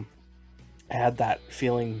had that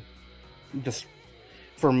feeling, just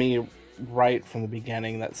for me, right from the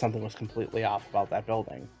beginning, that something was completely off about that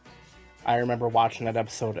building. I remember watching that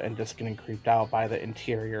episode and just getting creeped out by the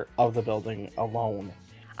interior of the building alone.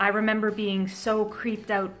 I remember being so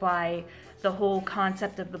creeped out by the whole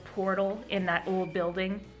concept of the portal in that old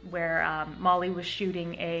building where Molly was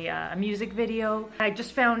shooting a music video. I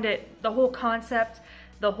just found the whole concept,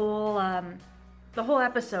 the whole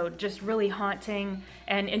episode just really haunting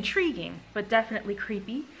and intriguing, but definitely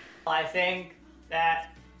creepy. I think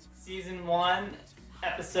that season 1,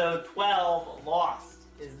 episode 12, Lost,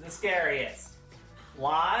 is the scariest.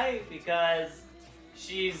 Why? Because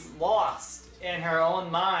she's lost in her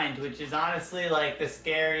own mind, which is honestly like the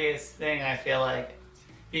scariest thing. I feel like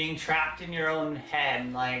being trapped in your own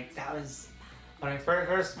head. Like, that was when I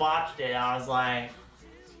first watched it, I was like,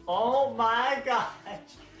 oh my gosh,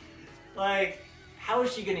 like, how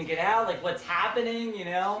is she gonna get out? Like, what's happening, you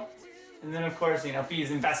know? And then of course, you know,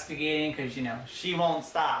 Fee's investigating because, you know, she won't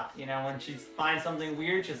stop. You know, when she finds something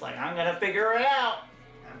weird, she's like, I'm gonna figure it out.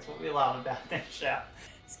 That's what we love about this show.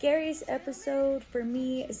 Scariest episode for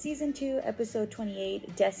me, season 2, episode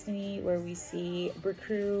 28, Destiny, where we see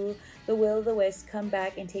Brakru, the Will-o'-the-Wisp, come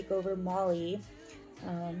back and take over Molly.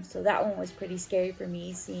 So that one was pretty scary for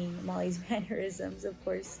me, seeing Molly's mannerisms, of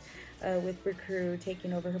course, with Brakru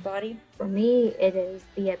taking over her body. For me, it is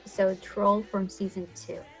the episode Troll from season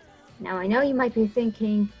 2. Now, I know you might be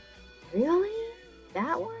thinking, really?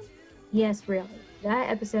 That one? Yes, really. That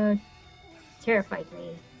episode terrified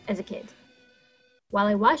me as a kid. While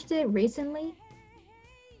I watched it recently,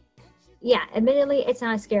 yeah, admittedly, it's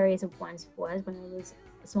not as scary as it once was when I was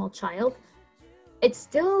a small child. It's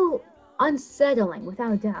still unsettling,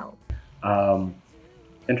 without a doubt.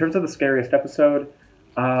 In terms of the scariest episode,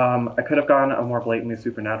 I could have gone a more blatantly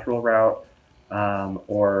supernatural route,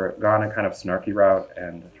 or gone a kind of snarky route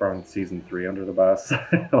and thrown season 3 under the bus.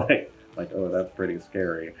 like, oh, that's pretty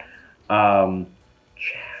scary.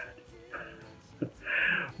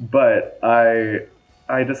 But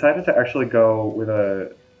I decided to actually go with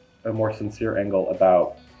a more sincere angle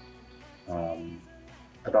about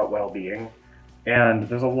well-being. And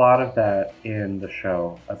there's a lot of that in the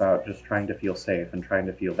show about just trying to feel safe and trying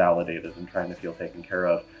to feel validated and trying to feel taken care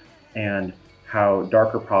of, and how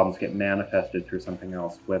darker problems get manifested through something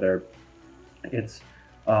else, whether it's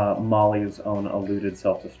Molly's own eluded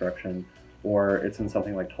self-destruction, or it's in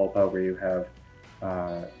something like Tulpa where you have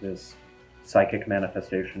this psychic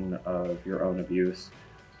manifestation of your own abuse,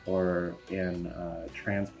 or in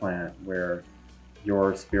Transplant where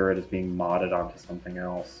your spirit is being modded onto something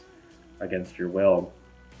else against your will.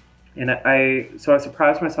 And I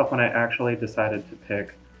surprised myself when I actually decided to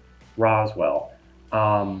pick Roswell.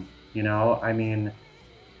 You know, I mean,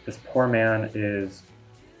 this poor man is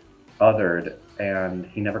othered, and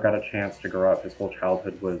he never got a chance to grow up. His whole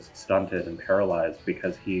childhood was stunted and paralyzed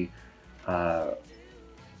because he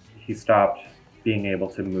stopped being able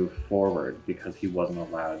to move forward because he wasn't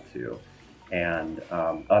allowed to. and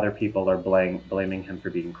other people are blaming him for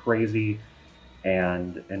being crazy,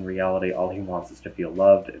 and in reality all he wants is to feel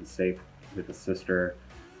loved and safe with his sister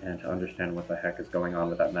and to understand what the heck is going on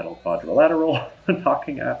with that metal quadrilateral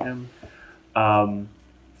talking at him.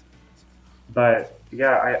 But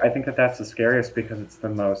yeah, I think that that's the scariest because it's the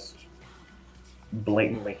most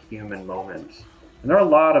blatantly human moment. And there are a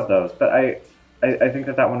lot of those, but I think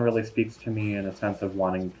that one really speaks to me in a sense of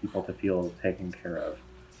wanting people to feel taken care of.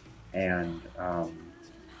 And, I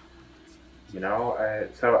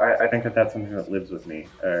think that that's something that lives with me.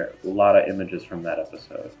 A lot of images from that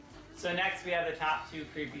episode. So next we have the top 2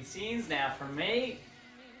 creepy scenes. Now for me,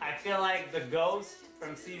 I feel like the ghost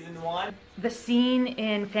from season 1. The scene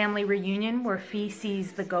in Family Reunion where Fee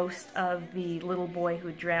sees the ghost of the little boy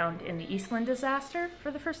who drowned in the Eastland disaster for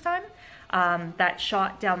the first time. That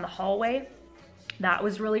shot down the hallway, that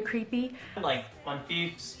was really creepy. Like when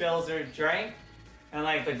Fee spills her drink and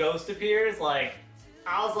like the ghost appears, like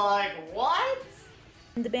I was like, what?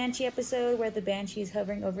 The Banshee episode where the Banshee is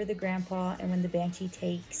hovering over the grandpa and when the Banshee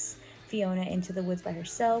takes Fiona into the woods by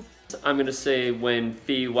herself. I'm gonna say when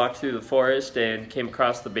Fee walked through the forest and came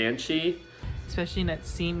across the Banshee. Especially in that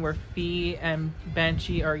scene where Fee and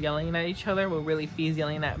Banshee are yelling at each other, where really Fee's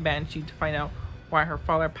yelling at Banshee to find out why her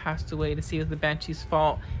father passed away, to see it was the Banshee's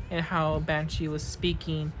fault, and how Banshee was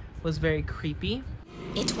speaking was very creepy.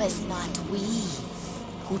 It was not we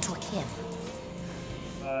who took him.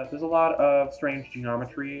 There's a lot of strange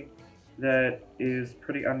geometry that is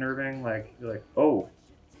pretty unnerving. Like, you're like, oh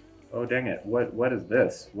dang it, what is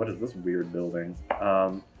this? What is this weird building?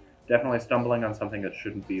 Definitely stumbling on something that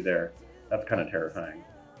shouldn't be there. That's kind of terrifying.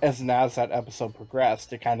 As that episode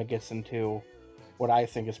progressed, it kind of gets into what I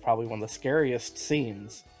think is probably one of the scariest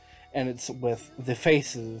scenes, and it's with the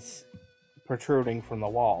faces protruding from the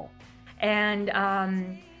wall. And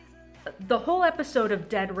the whole episode of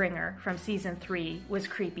Dead Ringer from season 3 was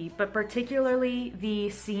creepy, but particularly the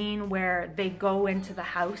scene where they go into the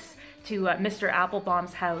house, to Mr.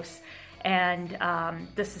 Applebaum's house, and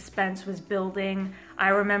the suspense was building. I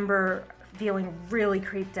remember feeling really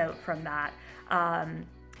creeped out from that.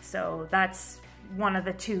 So that's one of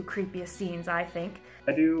the 2 creepiest scenes, I think.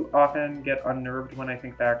 I do often get unnerved when I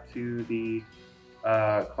think back to the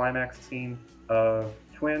climax scene of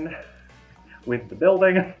Twin with the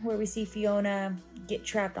building. Where we see Fiona get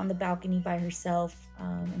trapped on the balcony by herself,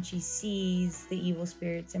 and she sees the evil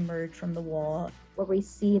spirits emerge from the wall. Where we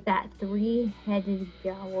see that 3-headed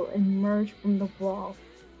ghoul emerge from the wall,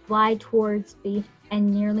 fly towards Fee,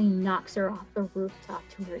 and nearly knocks her off the rooftop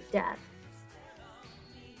to her death.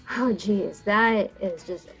 Oh geez, that is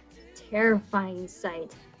just a terrifying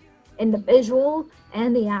sight. In the visual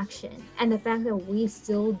and the action, and the fact that we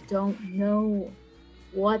still don't know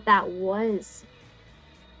what that was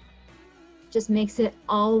just makes it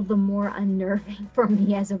all the more unnerving for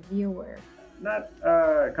me as a viewer. Not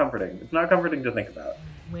comforting. It's not comforting to think about.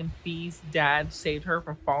 When Fee's dad saved her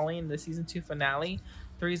from falling in the season 2 finale,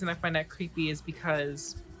 the reason I find that creepy is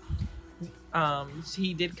because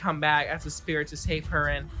he did come back as a spirit to save her,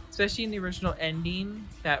 and especially in the original ending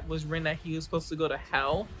that was written that he was supposed to go to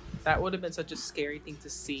hell, that would have been such a scary thing to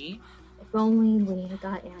see. If only we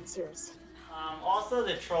got answers. Also,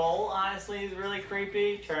 the troll, honestly, is really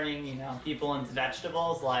creepy, turning, people into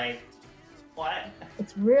vegetables, like, what?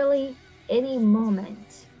 It's really any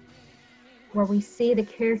moment where we see the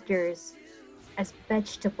characters as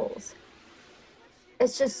vegetables.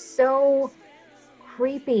 It's just so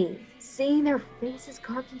creepy, seeing their faces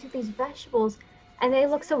carved into these vegetables, and they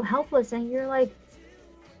look so helpless, and you're like,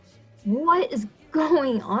 what is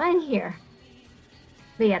going on here?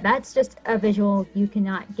 But yeah, that's just a visual you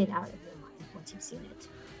cannot get out of your mind once you've seen it.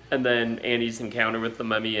 And then Andy's encounter with the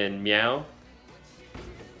mummy and Meow.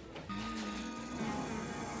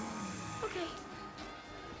 Okay.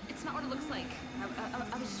 It's not what it looks like.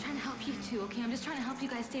 I was just trying to help you two, okay? I'm just trying to help you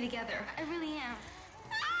guys stay together. I really am.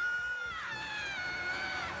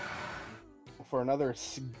 For another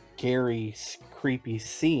scary, creepy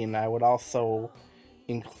scene, I would also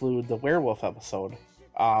include the werewolf episode,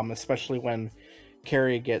 especially when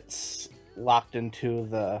Carrie gets locked into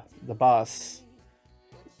the bus.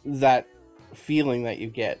 That feeling that you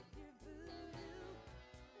get,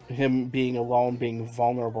 him being alone, being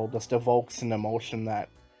vulnerable, just evokes an emotion that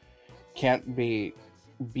can't be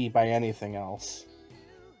by anything else.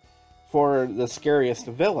 For the scariest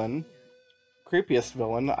villain, creepiest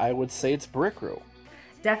villain, I would say it's Brickaroo.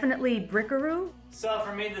 Definitely Brickaroo. So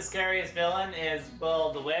for me, the scariest villain is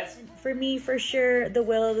Will-O-the-Wisp. For me, for sure, the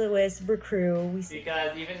Will-O-the-Wisp Brickaroo.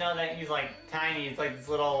 Because even though that he's like tiny, it's like this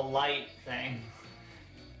little light thing.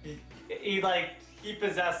 He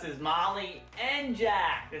possesses Molly and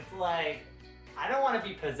Jack. It's like, I don't want to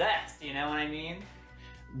be possessed, you know what I mean?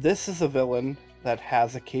 This is a villain that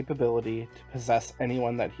has a capability to possess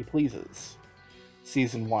anyone that he pleases.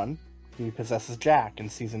 Season 1, he possesses Jack. In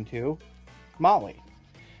Season 2, Molly.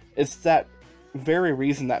 It's that very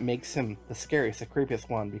reason that makes him the scariest, the creepiest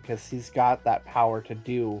one, because he's got that power to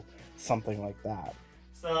do something like that.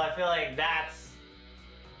 So I feel like that's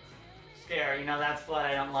scary, that's what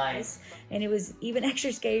I don't like. And it was even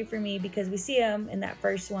extra scary for me because we see him in that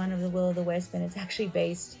first one of the Will-O-the-Wisp, and it's actually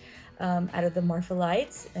based out of the Marfa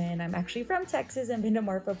Lights. And I'm actually from Texas and been to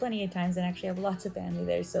Marfa plenty of times and actually have lots of family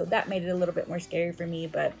there. So that made it a little bit more scary for me,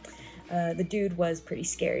 but the dude was pretty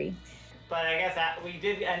scary. But I guess we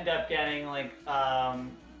did end up getting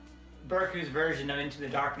Berku's version of Into the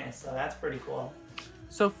Darkness, so that's pretty cool.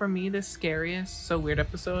 So for me, the scariest, so weird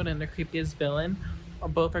episode and the creepiest villain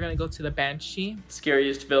both are going to go to the Banshee.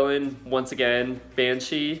 Scariest villain, once again,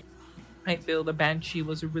 Banshee. I feel the Banshee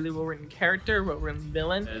was a really well-written character, well-written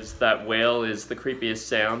villain. As that wail is the creepiest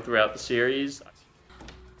sound throughout the series.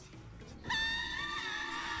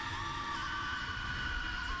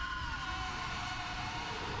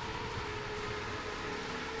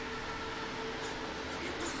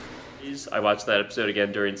 I watched that episode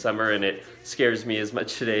again during summer, and it scares me as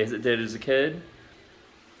much today as it did as a kid.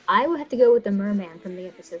 I would have to go with the merman from the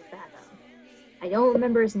episode Fathom. I don't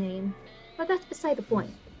remember his name, but that's beside the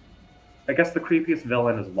point. I guess the creepiest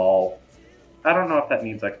villain is Lol. I don't know if that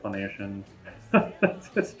needs explanation. That's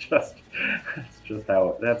just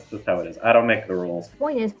how it is. I don't make the rules. The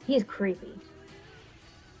point is, he's creepy.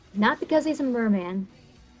 Not because he's a merman,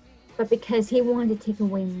 but because he wanted to take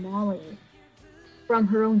away Molly from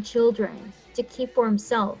her own children to keep for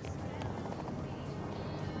himself.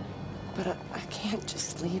 But I can't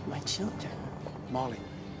just leave my children. Molly,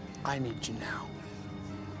 I need you now.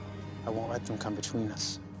 I won't let them come between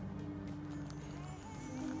us.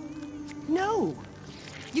 No!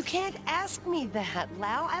 You can't ask me that,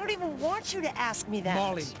 Lau. I don't even want you to ask me that.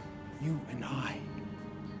 Molly, you and I,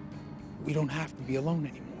 we don't have to be alone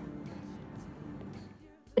anymore.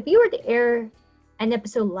 If you were to air an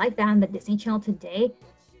episode like that on the Disney Channel today,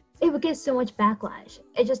 it would get so much backlash.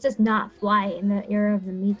 It just does not fly in the era of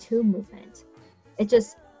the Me Too movement. It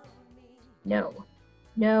just, no.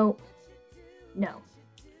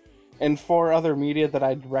 And for other media that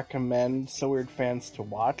I'd recommend So Weird fans to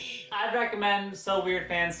watch, I'd recommend So Weird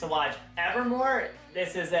fans to watch Evermore.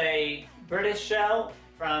 This is a British show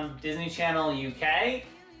from Disney Channel UK.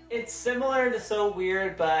 It's similar to So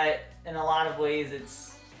Weird, but in a lot of ways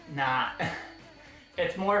it's not.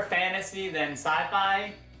 It's more fantasy than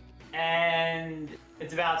sci-fi, and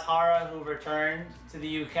it's about Tara, who returned to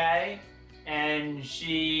the UK, and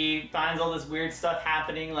she finds all this weird stuff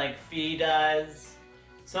happening like Fee does.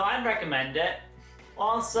 So I'd recommend it.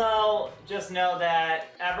 Also, just know that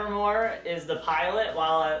Evermore is the pilot,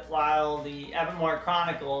 while the Evermore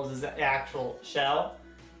Chronicles is the actual show.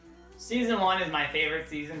 Season 1 is my favorite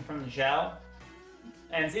season from the show.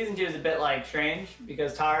 And Season 2 is a bit strange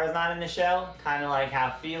because Tara's not in the show, kind of like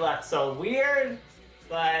how Fee left So Weird.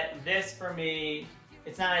 But this, for me,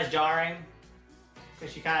 it's not as jarring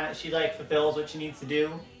because she fulfills what she needs to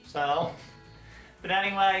do. So, but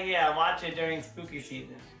anyway, yeah, watch it during spooky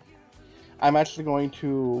season. I'm actually going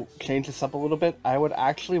to change this up a little bit. I would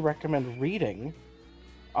actually recommend reading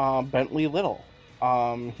Bentley Little.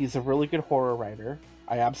 He's a really good horror writer.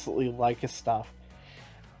 I absolutely like his stuff.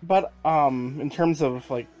 But in terms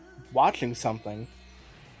of watching something,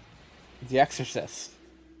 The Exorcist,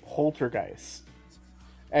 Poltergeist,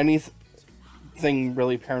 anything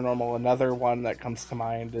really paranormal. Another one that comes to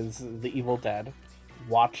mind is The Evil Dead.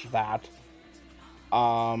 Watch that.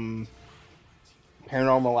 Paranormal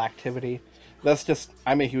Activity. That's just,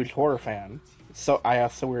 I'm a huge horror fan, so I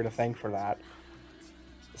have So Weird to thank for that.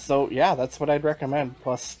 So yeah, that's what I'd recommend.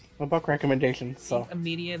 Plus a book recommendation. So a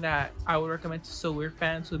media that I would recommend to So Weird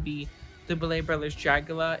fans would be the Boulet Brothers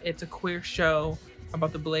Dragula. It's a queer show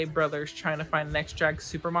about the Boulet brothers trying to find the next drag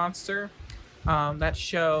super monster. That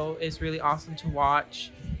show is really awesome to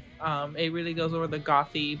watch. It really goes over the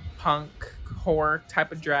gothy punk horror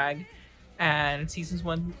type of drag. And seasons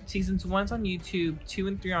 1's on YouTube, 2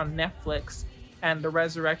 and 3 on Netflix, and the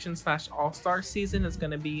Resurrection / All-Star season is going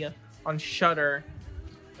to be on Shudder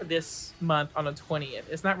this month on the 20th.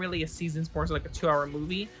 It's not really a season, it's more so like a 2-hour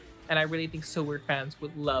movie, and I really think So Weird fans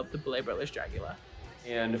would love the Boulet Brothers Dragula.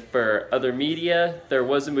 And for other media, there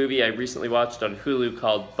was a movie I recently watched on Hulu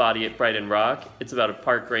called Body at Brighton Rock. It's about a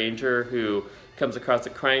park ranger who comes across a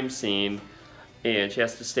crime scene and she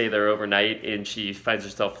has to stay there overnight, and she finds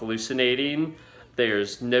herself hallucinating.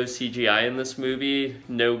 There's no CGI in this movie,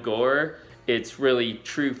 no gore. It's really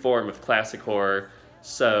true form of classic horror.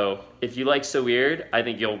 So if you like So Weird, I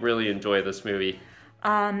think you'll really enjoy this movie.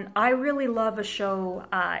 I really love a show.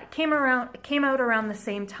 It came out around the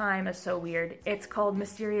same time as So Weird. It's called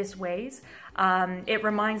Mysterious Ways. It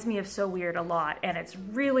reminds me of So Weird a lot, and it's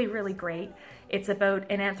really, really great. It's about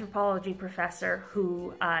an anthropology professor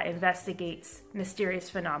who investigates mysterious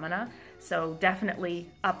phenomena, so definitely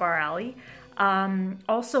up our alley.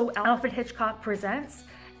 Also, Alfred Hitchcock Presents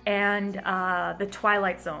and The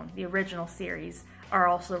Twilight Zone, the original series, are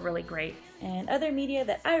also really great. And other media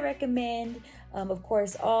that I recommend, of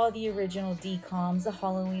course, all the original DCOMs, the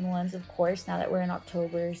Halloween ones, of course, now that we're in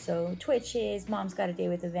October. So Twitches, Mom's Got a Day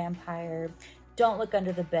with a Vampire, Don't Look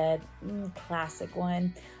Under the Bed, classic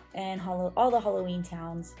one, and all the Halloween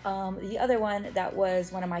Towns. The other one that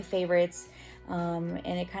was one of my favorites, and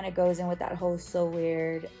it kind of goes in with that whole So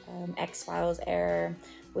Weird X-Files era,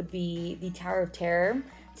 would be The Tower of Terror.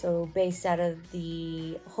 So based out of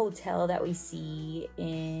the hotel that we see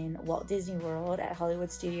in Walt Disney World at Hollywood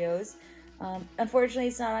Studios. Unfortunately,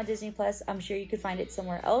 it's not on Disney Plus. I'm sure you could find it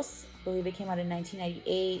somewhere else. I believe it came out in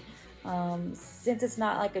 1998. Since it's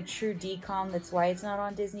not like a true DCOM, that's why it's not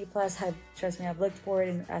on Disney Plus. Trust me, I've looked for it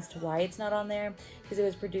and as to why it's not on there, because it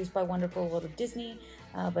was produced by Wonderful World of Disney.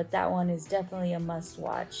 But that one is definitely a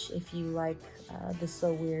must-watch if you like the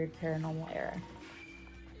So Weird paranormal era.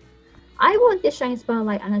 I want to shine a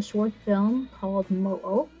spotlight on a short film called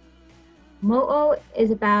Mo'o. Mo'o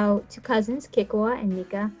is about two cousins, Kikoa and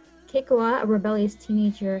Mika. Kikoa, a rebellious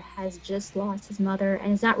teenager, has just lost his mother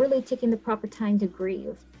and is not really taking the proper time to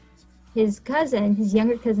grieve. His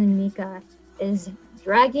younger cousin Mika, is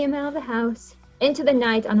dragging him out of the house into the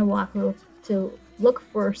night on a walk to look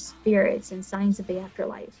for spirits and signs of the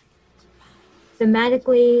afterlife.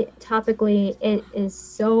 Thematically, topically, it is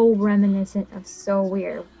so reminiscent of So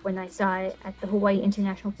Weird when I saw it at the Hawaii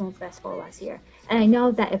International Film Festival last year. And I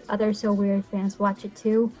know that if other So Weird fans watch it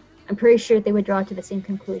too, I'm pretty sure they would draw to the same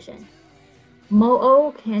conclusion.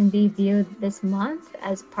 Mo'o can be viewed this month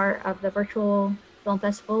as part of the virtual film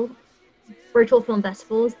festivals,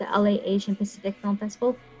 the LA Asian Pacific Film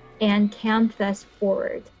Festival, and CamFest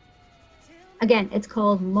Forward. Again, it's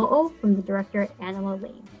called Mo'o from the director Anna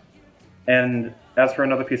Lane. And as for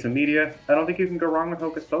another piece of media, I don't think you can go wrong with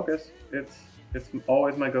Hocus Pocus. It's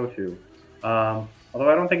always my go-to. Although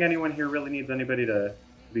I don't think anyone here really needs anybody to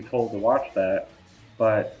be told to watch that.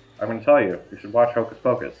 But I'm going to tell you, you should watch Hocus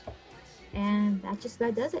Pocus. And that just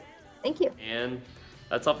about does it. Thank you. And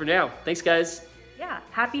that's all for now. Thanks, guys. Yeah,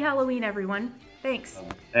 happy Halloween, everyone. Thanks.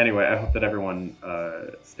 Anyway, I hope that everyone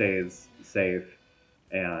stays safe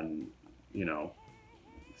and,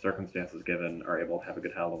 circumstances given, are able to have a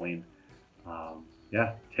good Halloween.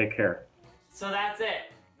 Yeah, take care. So that's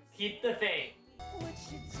it. Keep the faith.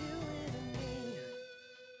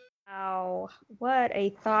 Wow, what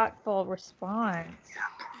a thoughtful response.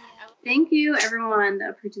 Thank you, everyone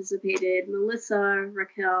that participated. Melissa,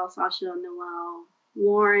 Raquel, Sasha, Noel,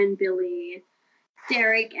 Lauren, Billy,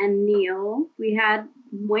 Derek, and Neil. We had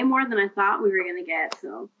way more than I thought we were going to get,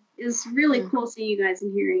 so it's really cool seeing you guys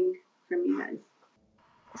and hearing from you guys.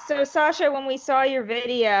 So, Sasha, when we saw your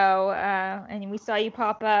video and we saw you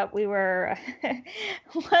pop up, we were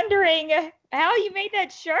wondering how you made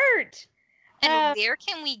that shirt. And where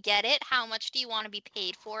can we get it? How much do you want to be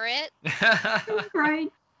paid for it? Right.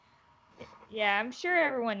 Yeah, I'm sure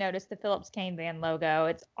everyone noticed the Phillips Kane Band logo.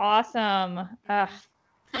 It's awesome.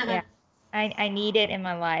 Yeah, I need it in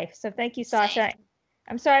my life. So thank you, Sasha. Same.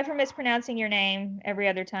 I'm sorry for mispronouncing your name every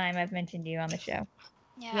other time I've mentioned you on the show.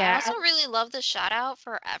 Yeah, I also really love the shout out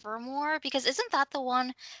for Evermore, because isn't that the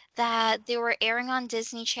one that they were airing on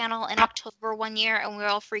Disney Channel in October one year and we were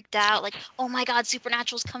all freaked out like, oh my God,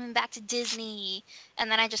 Supernatural's coming back to Disney.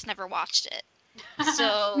 And then I just never watched it.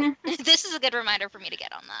 So this is a good reminder for me to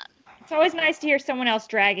get on that. It's always nice to hear someone else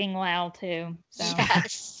dragging Lal too. So.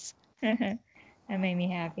 Yes. That made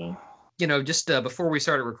me happy. Just before we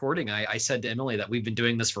started recording, I said to Emily that we've been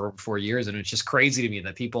doing this for over 4 years, and it's just crazy to me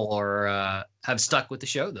that people are have stuck with the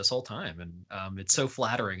show this whole time, and it's so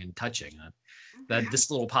flattering and touching that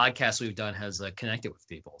this little podcast we've done has connected with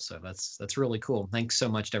people. So that's really cool. Thanks so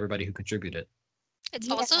much to everybody who contributed.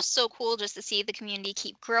 It's also so cool just to see the community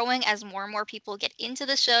keep growing as more and more people get into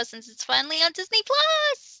the show, since it's finally on Disney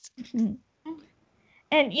Plus.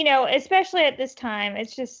 And, especially at this time,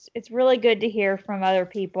 it's really good to hear from other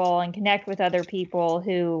people and connect with other people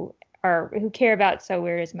who care about So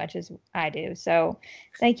Weird as much as I do. So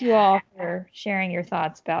thank you all for sharing your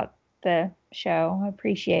thoughts about the show. I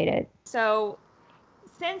appreciate it. So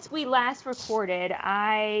since we last recorded,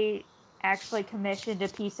 I actually commissioned a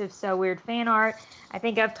piece of So Weird fan art. I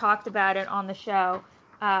think I've talked about it on the show.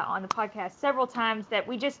 on the podcast several times that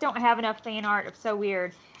we just don't have enough fan art of So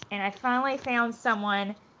Weird. And I finally found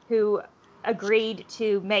someone who agreed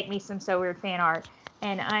to make me some So Weird fan art.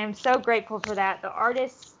 And I am so grateful for that. The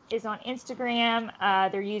artist is on Instagram.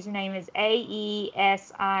 Their username is AESIRLY.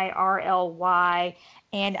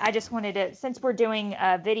 And I just wanted to, since we're doing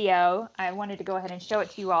a video, I wanted to go ahead and show it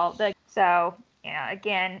to you all. So, yeah,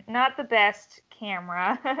 again, not the best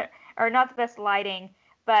camera or not the best lighting,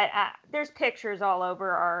 but there's pictures all over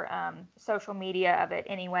our social media of it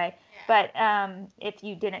anyway. But if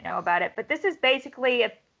you didn't know about it, but this is basically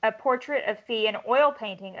a portrait of Fee, an oil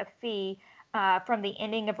painting of Fee from the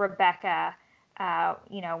ending of Rebecca,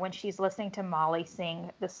 when she's listening to Molly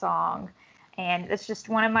sing the song. And it's just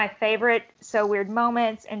one of my favorite So Weird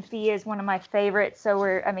moments. And Fee is one of my favorite So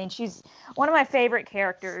Weird. I mean, she's one of my favorite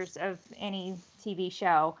characters of any TV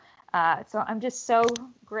show. So I'm just so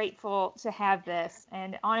grateful to have this.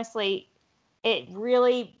 And honestly, it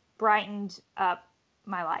really brightened up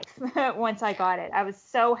my life once I got it. I was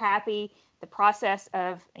so happy. The process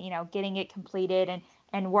of, getting it completed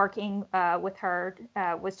and working with her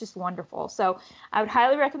was just wonderful. So I would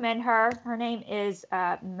highly recommend her. Her name is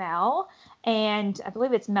Mel, and I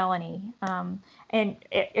believe it's Melanie.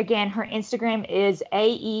 Again, her Instagram is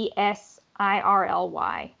AESIRLY.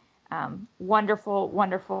 Wonderful,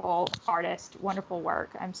 wonderful artist, wonderful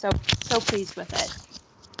work. I'm so pleased with it.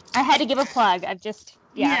 I had to give a plug. I've just,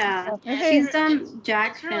 She's done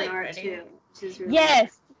Jack's fan art too. Which is really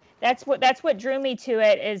yes. That's what drew me to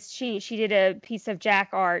it is she did a piece of Jack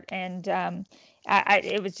art, and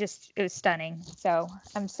it was stunning. So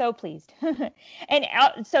I'm so pleased. And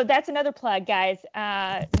so that's another plug, guys.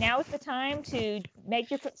 Now is the time to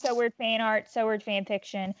make your So Weird fan art, So Weird fan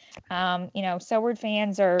fiction. So Weird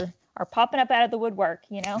fans are popping up out of the woodwork.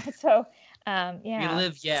 So yeah. We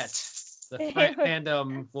live yet. The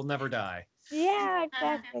fandom will never die. Yeah,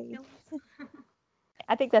 exactly.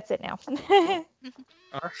 I think that's it now.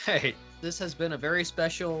 All right. This has been a very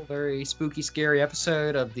special, very spooky, scary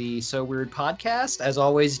episode of the So Weird podcast. As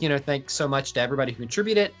always, thanks so much to everybody who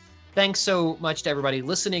contributed. Thanks so much to everybody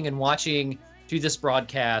listening and watching to this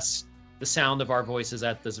broadcast, the sound of our voices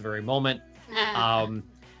at this very moment.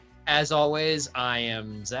 As always, I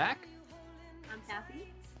am Zach. I'm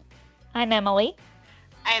Kathy. I'm Emily.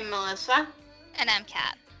 I'm Melissa. And I'm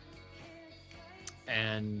Kat.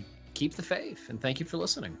 And keep the faith, and thank you for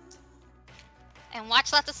listening. And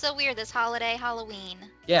watch lots of So Weird this Halloween.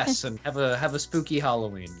 Yes, and have a spooky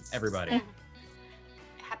Halloween, everybody.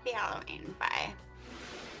 Happy Halloween. Bye.